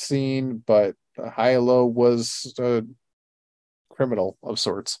remains to be seen, but Hilo was a criminal of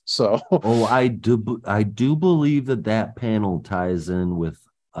sorts. So I do believe that panel ties in with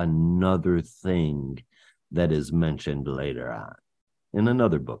another thing that is mentioned later on in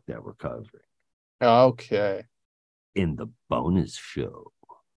another book that we're covering. Okay. In the bonus show.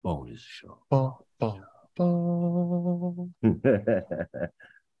 Bonus show. All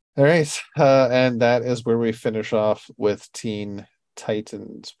right. And that is where we finish off with Teen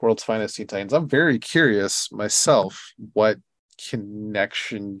Titans, World's Finest Teen Titans. I'm very curious myself what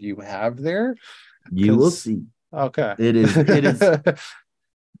connection you have there. You will see. Okay. It is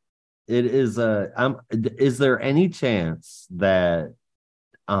is there any chance that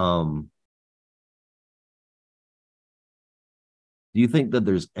do you think that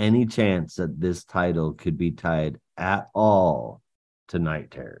there's any chance that this title could be tied at all to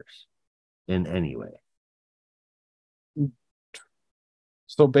Night Terrors in any way?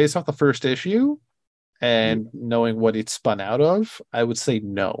 So based off the first issue and knowing what it spun out of, I would say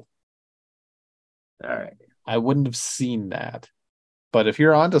no. All right. I wouldn't have seen that. But if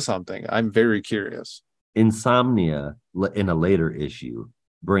you're onto something, I'm very curious. Insomnia in a later issue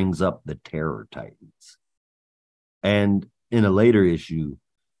brings up the Terror Titans. And in a later issue,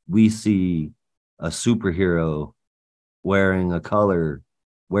 we see a superhero wearing the colors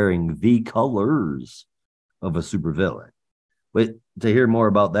of a supervillain. But to hear more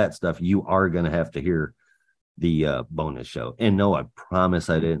about that stuff, you are going to have to hear the bonus show. And no, I promise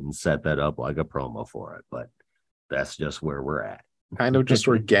I didn't set that up like a promo for it, but that's just where we're at. Kind of just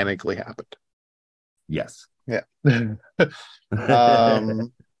organically happened. Yes. Yeah.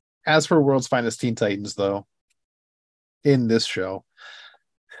 As for World's Finest Teen Titans, though, in this show,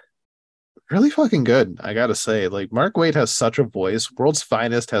 really fucking good. I gotta say, like, Mark Waid has such a voice. World's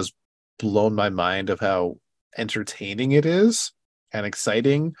Finest has blown my mind of how entertaining it is and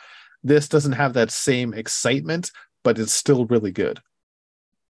exciting. This doesn't have that same excitement, but it's still really good.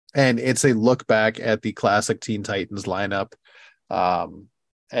 And it's a look back at the classic Teen Titans lineup,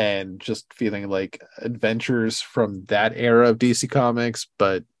 and just feeling like adventures from that era of DC Comics,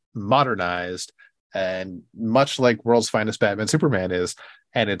 but modernized and much like World's Finest Batman Superman is,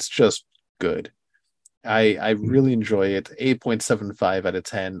 and it's just good. I really enjoy it. 8.75 out of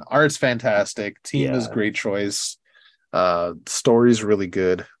 10. Art's fantastic. Team is great choice. Story's really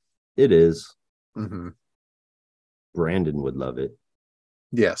good. It is. Mm-hmm. Brandon would love it.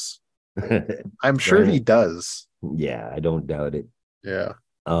 Yes. I'm sure he does. Yeah, I don't doubt it. Yeah.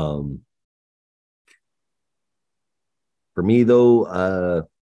 For me though,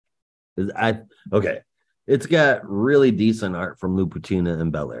 it's got really decent art from Lou Putina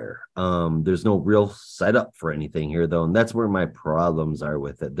and Belair. There's no real setup for anything here though, and that's where my problems are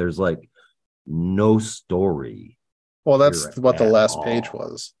with it. There's like no story. Well, that's what the last page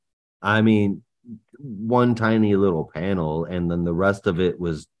was. I mean, one tiny little panel, and then the rest of it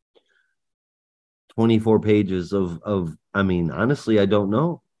was 24 pages of I mean, honestly, I don't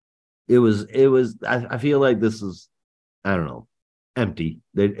know. I feel like this is, I don't know, empty.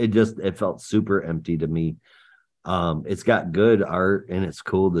 It felt super empty to me. It's got good art and it's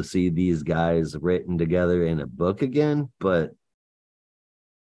cool to see these guys written together in a book again, but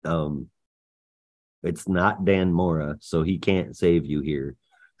It's not Dan Mora, so he can't save you here.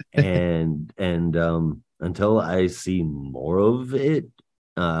 And until I see more of it,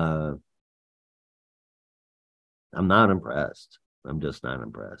 I'm not impressed. I'm just not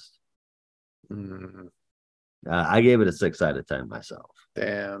impressed. Mm, I gave it a 6 out of 10 myself.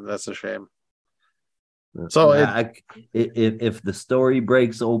 damn, that's a shame. So if the story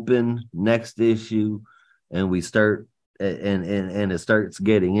breaks open next issue and we start and it starts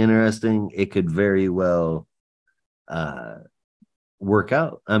getting interesting, it could very well work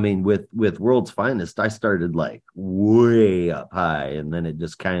out. I mean, with World's Finest, I started like way up high, and then it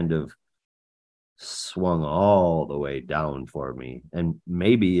just kind of swung all the way down for me. And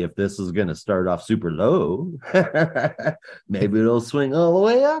maybe if this is going to start off super low, maybe it'll swing all the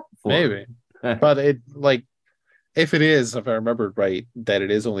way up. Maybe, but it like if it is, if I remembered right, that it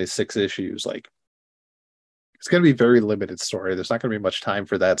is only 6 issues, like it's going to be very limited story. There's not going to be much time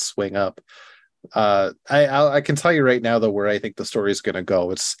for that swing up. I can tell you right now though where I think the story is going to go.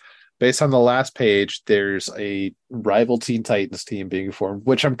 It's based on the last page. There's a rival Teen Titans team being formed,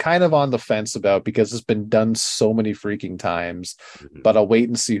 which I'm kind of on the fence about because it's been done so many freaking times. Mm-hmm. But I'll wait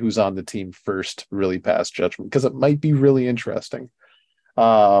and see who's on the team first, really pass judgment, because it might be really interesting.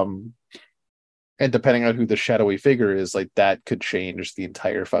 And depending on who the shadowy figure is, like that could change the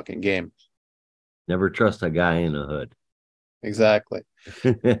entire fucking game. Never trust a guy in a hood. Exactly.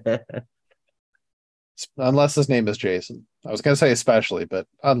 Unless his name is Jason. I was going to say especially, but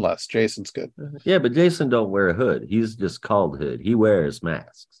unless Jason's good. Yeah, but Jason don't wear a hood. He's just called Hood. He wears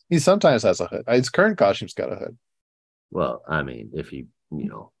masks. He sometimes has a hood. His current costume's got a hood. Well, I mean, if he,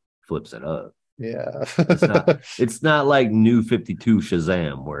 flips it up. Yeah. it's not like New 52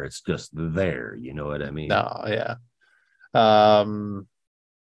 Shazam where it's just there. You know what I mean? No, yeah.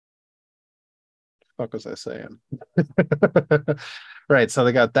 What was I saying? Right. So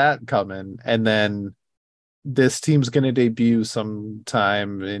they got that coming. And then this team's going to debut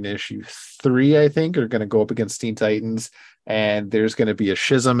sometime in issue 3, I think, are going to go up against Teen Titans. And there's going to be a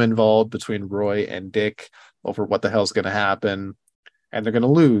schism involved between Roy and Dick over what the hell's going to happen. And they're going to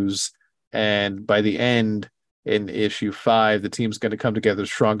lose. And by the end, in issue 5, the team's going to come together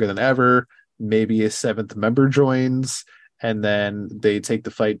stronger than ever. Maybe a 7th member joins. And then they take the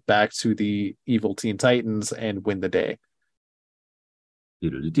fight back to the evil Teen Titans and win the day.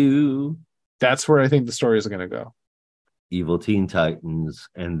 Do-do-do-do. That's where I think the story is going to go. Evil Teen Titans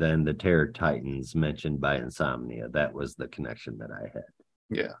and then the Terror Titans mentioned by Insomnia. That was the connection that I had.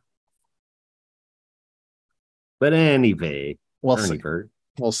 Yeah. But anyway, we'll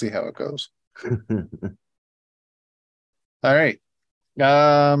see how it goes. All right. Did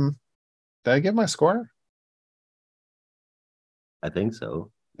I give my score? I think so.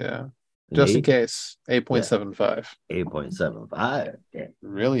 Yeah. Just in case. 8.75. 8.75. Yeah.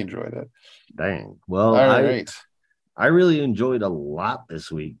 Really enjoyed it. Dang. Well, I really enjoyed a lot this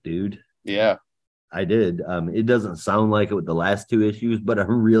week, dude. Yeah. I did. It doesn't sound like it with the last 2 issues, but I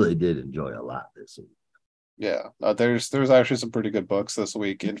really did enjoy a lot this week. Yeah. There's actually some pretty good books this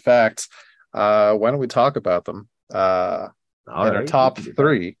week. In fact, why don't we talk about them? Our top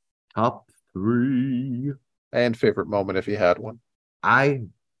 3. Top 3. And favorite moment if you had one. I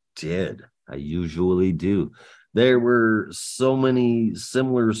did. I usually do. There were so many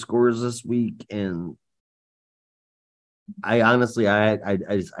similar scores this week, and I honestly,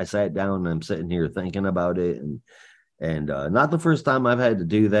 I sat down and I'm sitting here thinking about it, and not the first time I've had to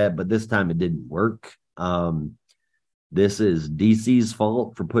do that, but this time it didn't work. This is DC's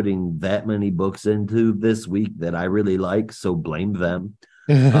fault for putting that many books into this week that I really like, so blame them.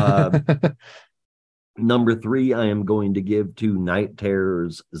 Number 3, I am going to give to Night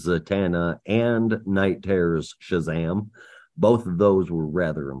Terror's Zatanna and Night Terror's Shazam. Both of those were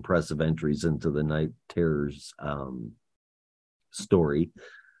rather impressive entries into the Night Terror's story.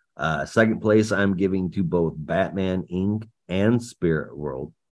 Second place, I'm giving to both Batman Inc. and Spirit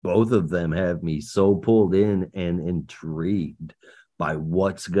World. Both of them have me so pulled in and intrigued by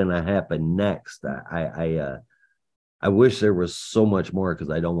what's going to happen next. I wish there was so much more because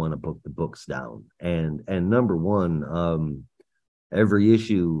I don't want to put the books down. And number 1, every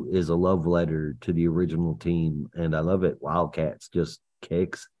issue is a love letter to the original team, and I love it. Wildcats just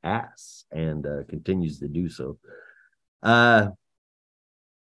kicks ass and continues to do so.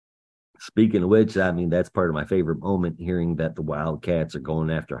 Speaking of which, I mean, that's part of my favorite moment, hearing that the Wildcats are going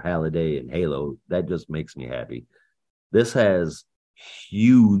after Halliday and Halo. That just makes me happy. This has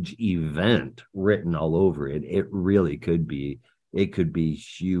huge event written all over it. It really could be. It could be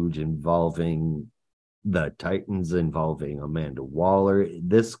huge, involving the Titans, involving Amanda Waller.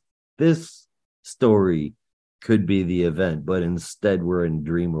 This story could be the event, but instead we're in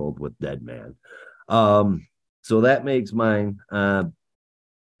Dream World with Deadman. So that makes mine uh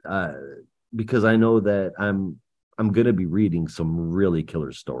because I know that I'm gonna be reading some really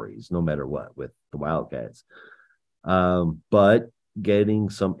killer stories no matter what with the Wildcats. But getting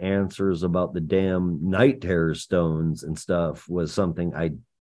some answers about the damn night terror stones and stuff was something I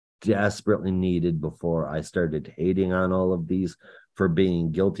desperately needed before I started hating on all of these for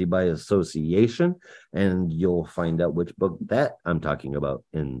being guilty by association. And you'll find out which book that I'm talking about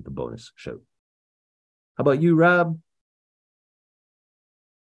in the bonus show. How about you, Rob?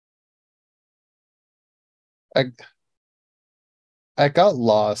 I I got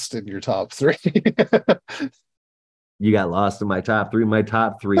lost in your top three. You got lost in my top three. My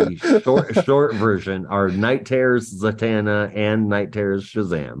top three short version are Night Terrors Zatanna and Night Terrors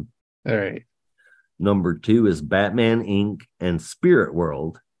Shazam. All right. Number two is Batman Inc. and Spirit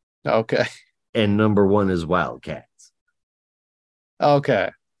World. Okay. And number one is Wildcats. Okay.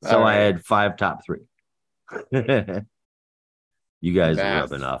 So I had 5 top three. You guys are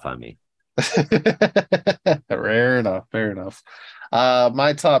Math. rubbing off on me. Fair enough. Fair enough.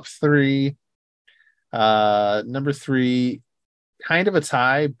 My top three. Number three, kind of a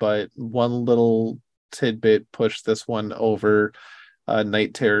tie, but one little tidbit pushed this one over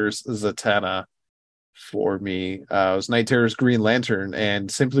Night Terror's Zatanna for me. It was Night Terror's Green Lantern, and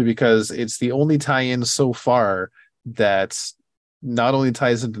simply because it's the only tie-in so far that not only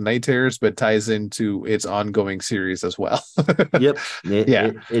ties into Night Terrors, but ties into its ongoing series as well. Yep.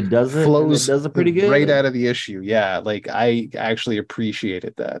 Yeah. It does it. Flows It does it pretty good. right out of the issue. Yeah. Like I actually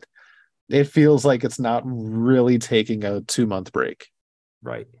appreciated that. It feels like it's not really taking a 2-month break.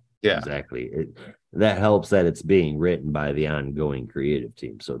 Right. Yeah. Exactly. That helps that it's being written by the ongoing creative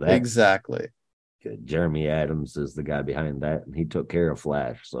team. So that's exactly good. Jeremy Adams is the guy behind that, and he took care of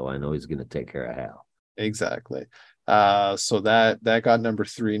Flash. So I know he's going to take care of Hal. Exactly. So that got number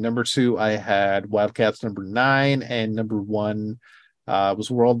three. Number two, I had Wildcats number 9, and number one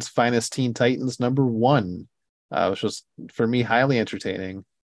was World's Finest Teen Titans number 1, which was for me highly entertaining.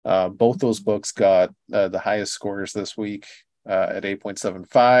 Both those books got the highest scores this week at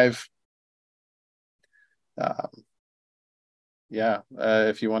 8.75.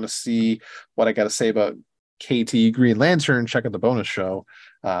 If you want to see what I got to say about KT Green Lantern, check out the bonus show.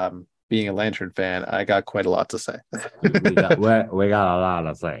 Being a Lantern fan, I got quite a lot to say. we got a lot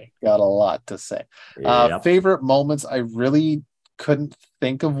to say. Got a lot to say. Yep. Favorite moments, I really couldn't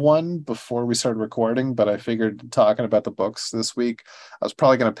think of one before we started recording, but I figured talking about the books this week, I was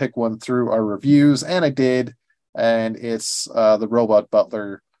probably going to pick one through our reviews, and I did. And it's the Robot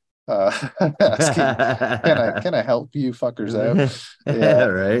Butler asking, can I help you fuckers out? Yeah,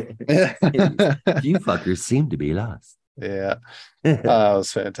 right. You fuckers seem to be lost. Yeah. It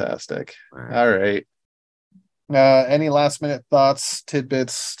was fantastic. All right. Any last minute thoughts,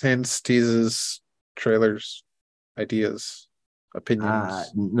 tidbits, hints, teases, trailers, ideas,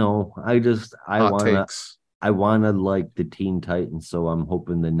 opinions? No, I wanna like the Teen Titans, so I'm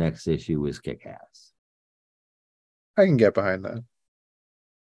hoping the next issue is kick ass. I can get behind that.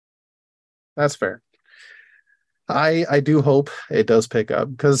 That's fair. I do hope it does pick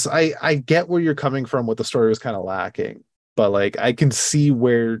up, because I get where you're coming from. What the story was kind of lacking, but like I can see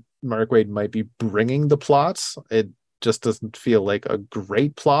where Mark Waid might be bringing the plots. It just doesn't feel like a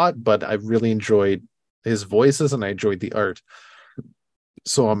great plot, but I really enjoyed his voices and I enjoyed the art.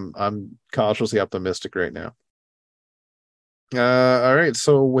 So I'm cautiously optimistic right now. All right.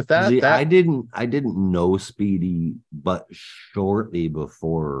 So with that, I didn't know Speedy, but shortly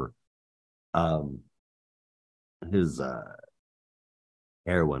before his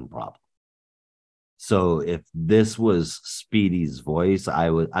heroin problem. So if this was Speedy's voice,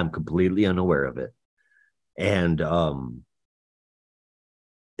 I'm completely unaware of it. And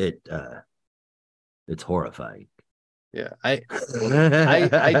it's horrifying. Yeah. I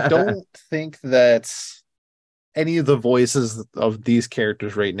don't think that any of the voices of these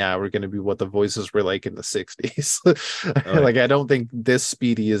characters right now are going to be what the voices were like in the 60s. Like I don't think this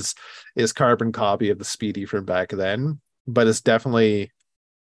Speedy is carbon copy of the Speedy from back then, but it's definitely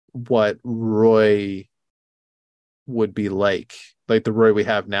what Roy would be like the Roy we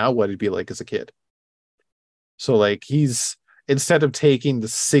have now, what he'd be like as a kid. So like he's, instead of taking the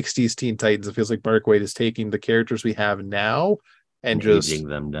 60s Teen Titans, it feels like Mark Waid is taking the characters we have now and just aging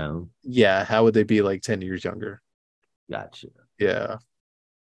them down. Yeah, how would they be like 10 years younger? Gotcha. Yeah.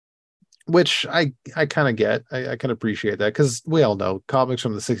 Which I kind of get. I can appreciate that, because we all know comics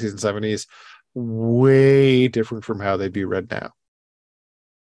from the 60s and 70s way different from how they'd be read now.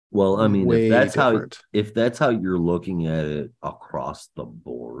 Well, I mean, way if that's how you're looking at it across the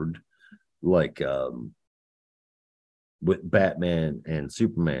board, like with Batman and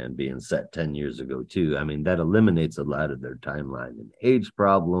Superman being set 10 years ago too. I mean, that eliminates a lot of their timeline and age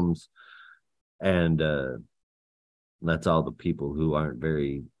problems. And that's all the people who aren't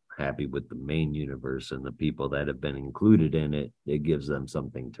very happy with the main universe, and the people that have been included in it, it gives them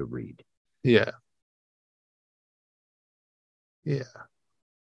something to read. Yeah.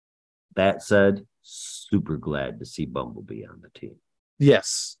 That said, super glad to see Bumblebee on the team.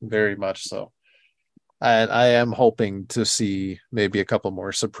 Yes, very much so. And I am hoping to see maybe a couple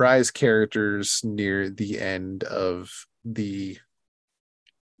more surprise characters near the end of the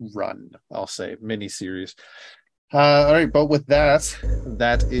run, I'll say, miniseries. All right, but with that,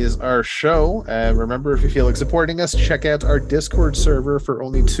 that is our show. Remember, if you feel like supporting us, check out our Discord server for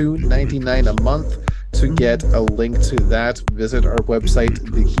only $2.99 a month. To get a link to that, visit our website,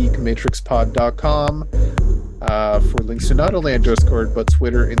 thegeekmatrixpod.com, for links to not only our Discord, but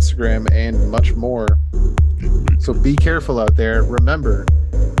Twitter, Instagram, and much more. So be careful out there. Remember,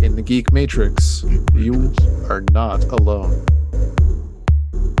 in the Geek Matrix, you are not alone.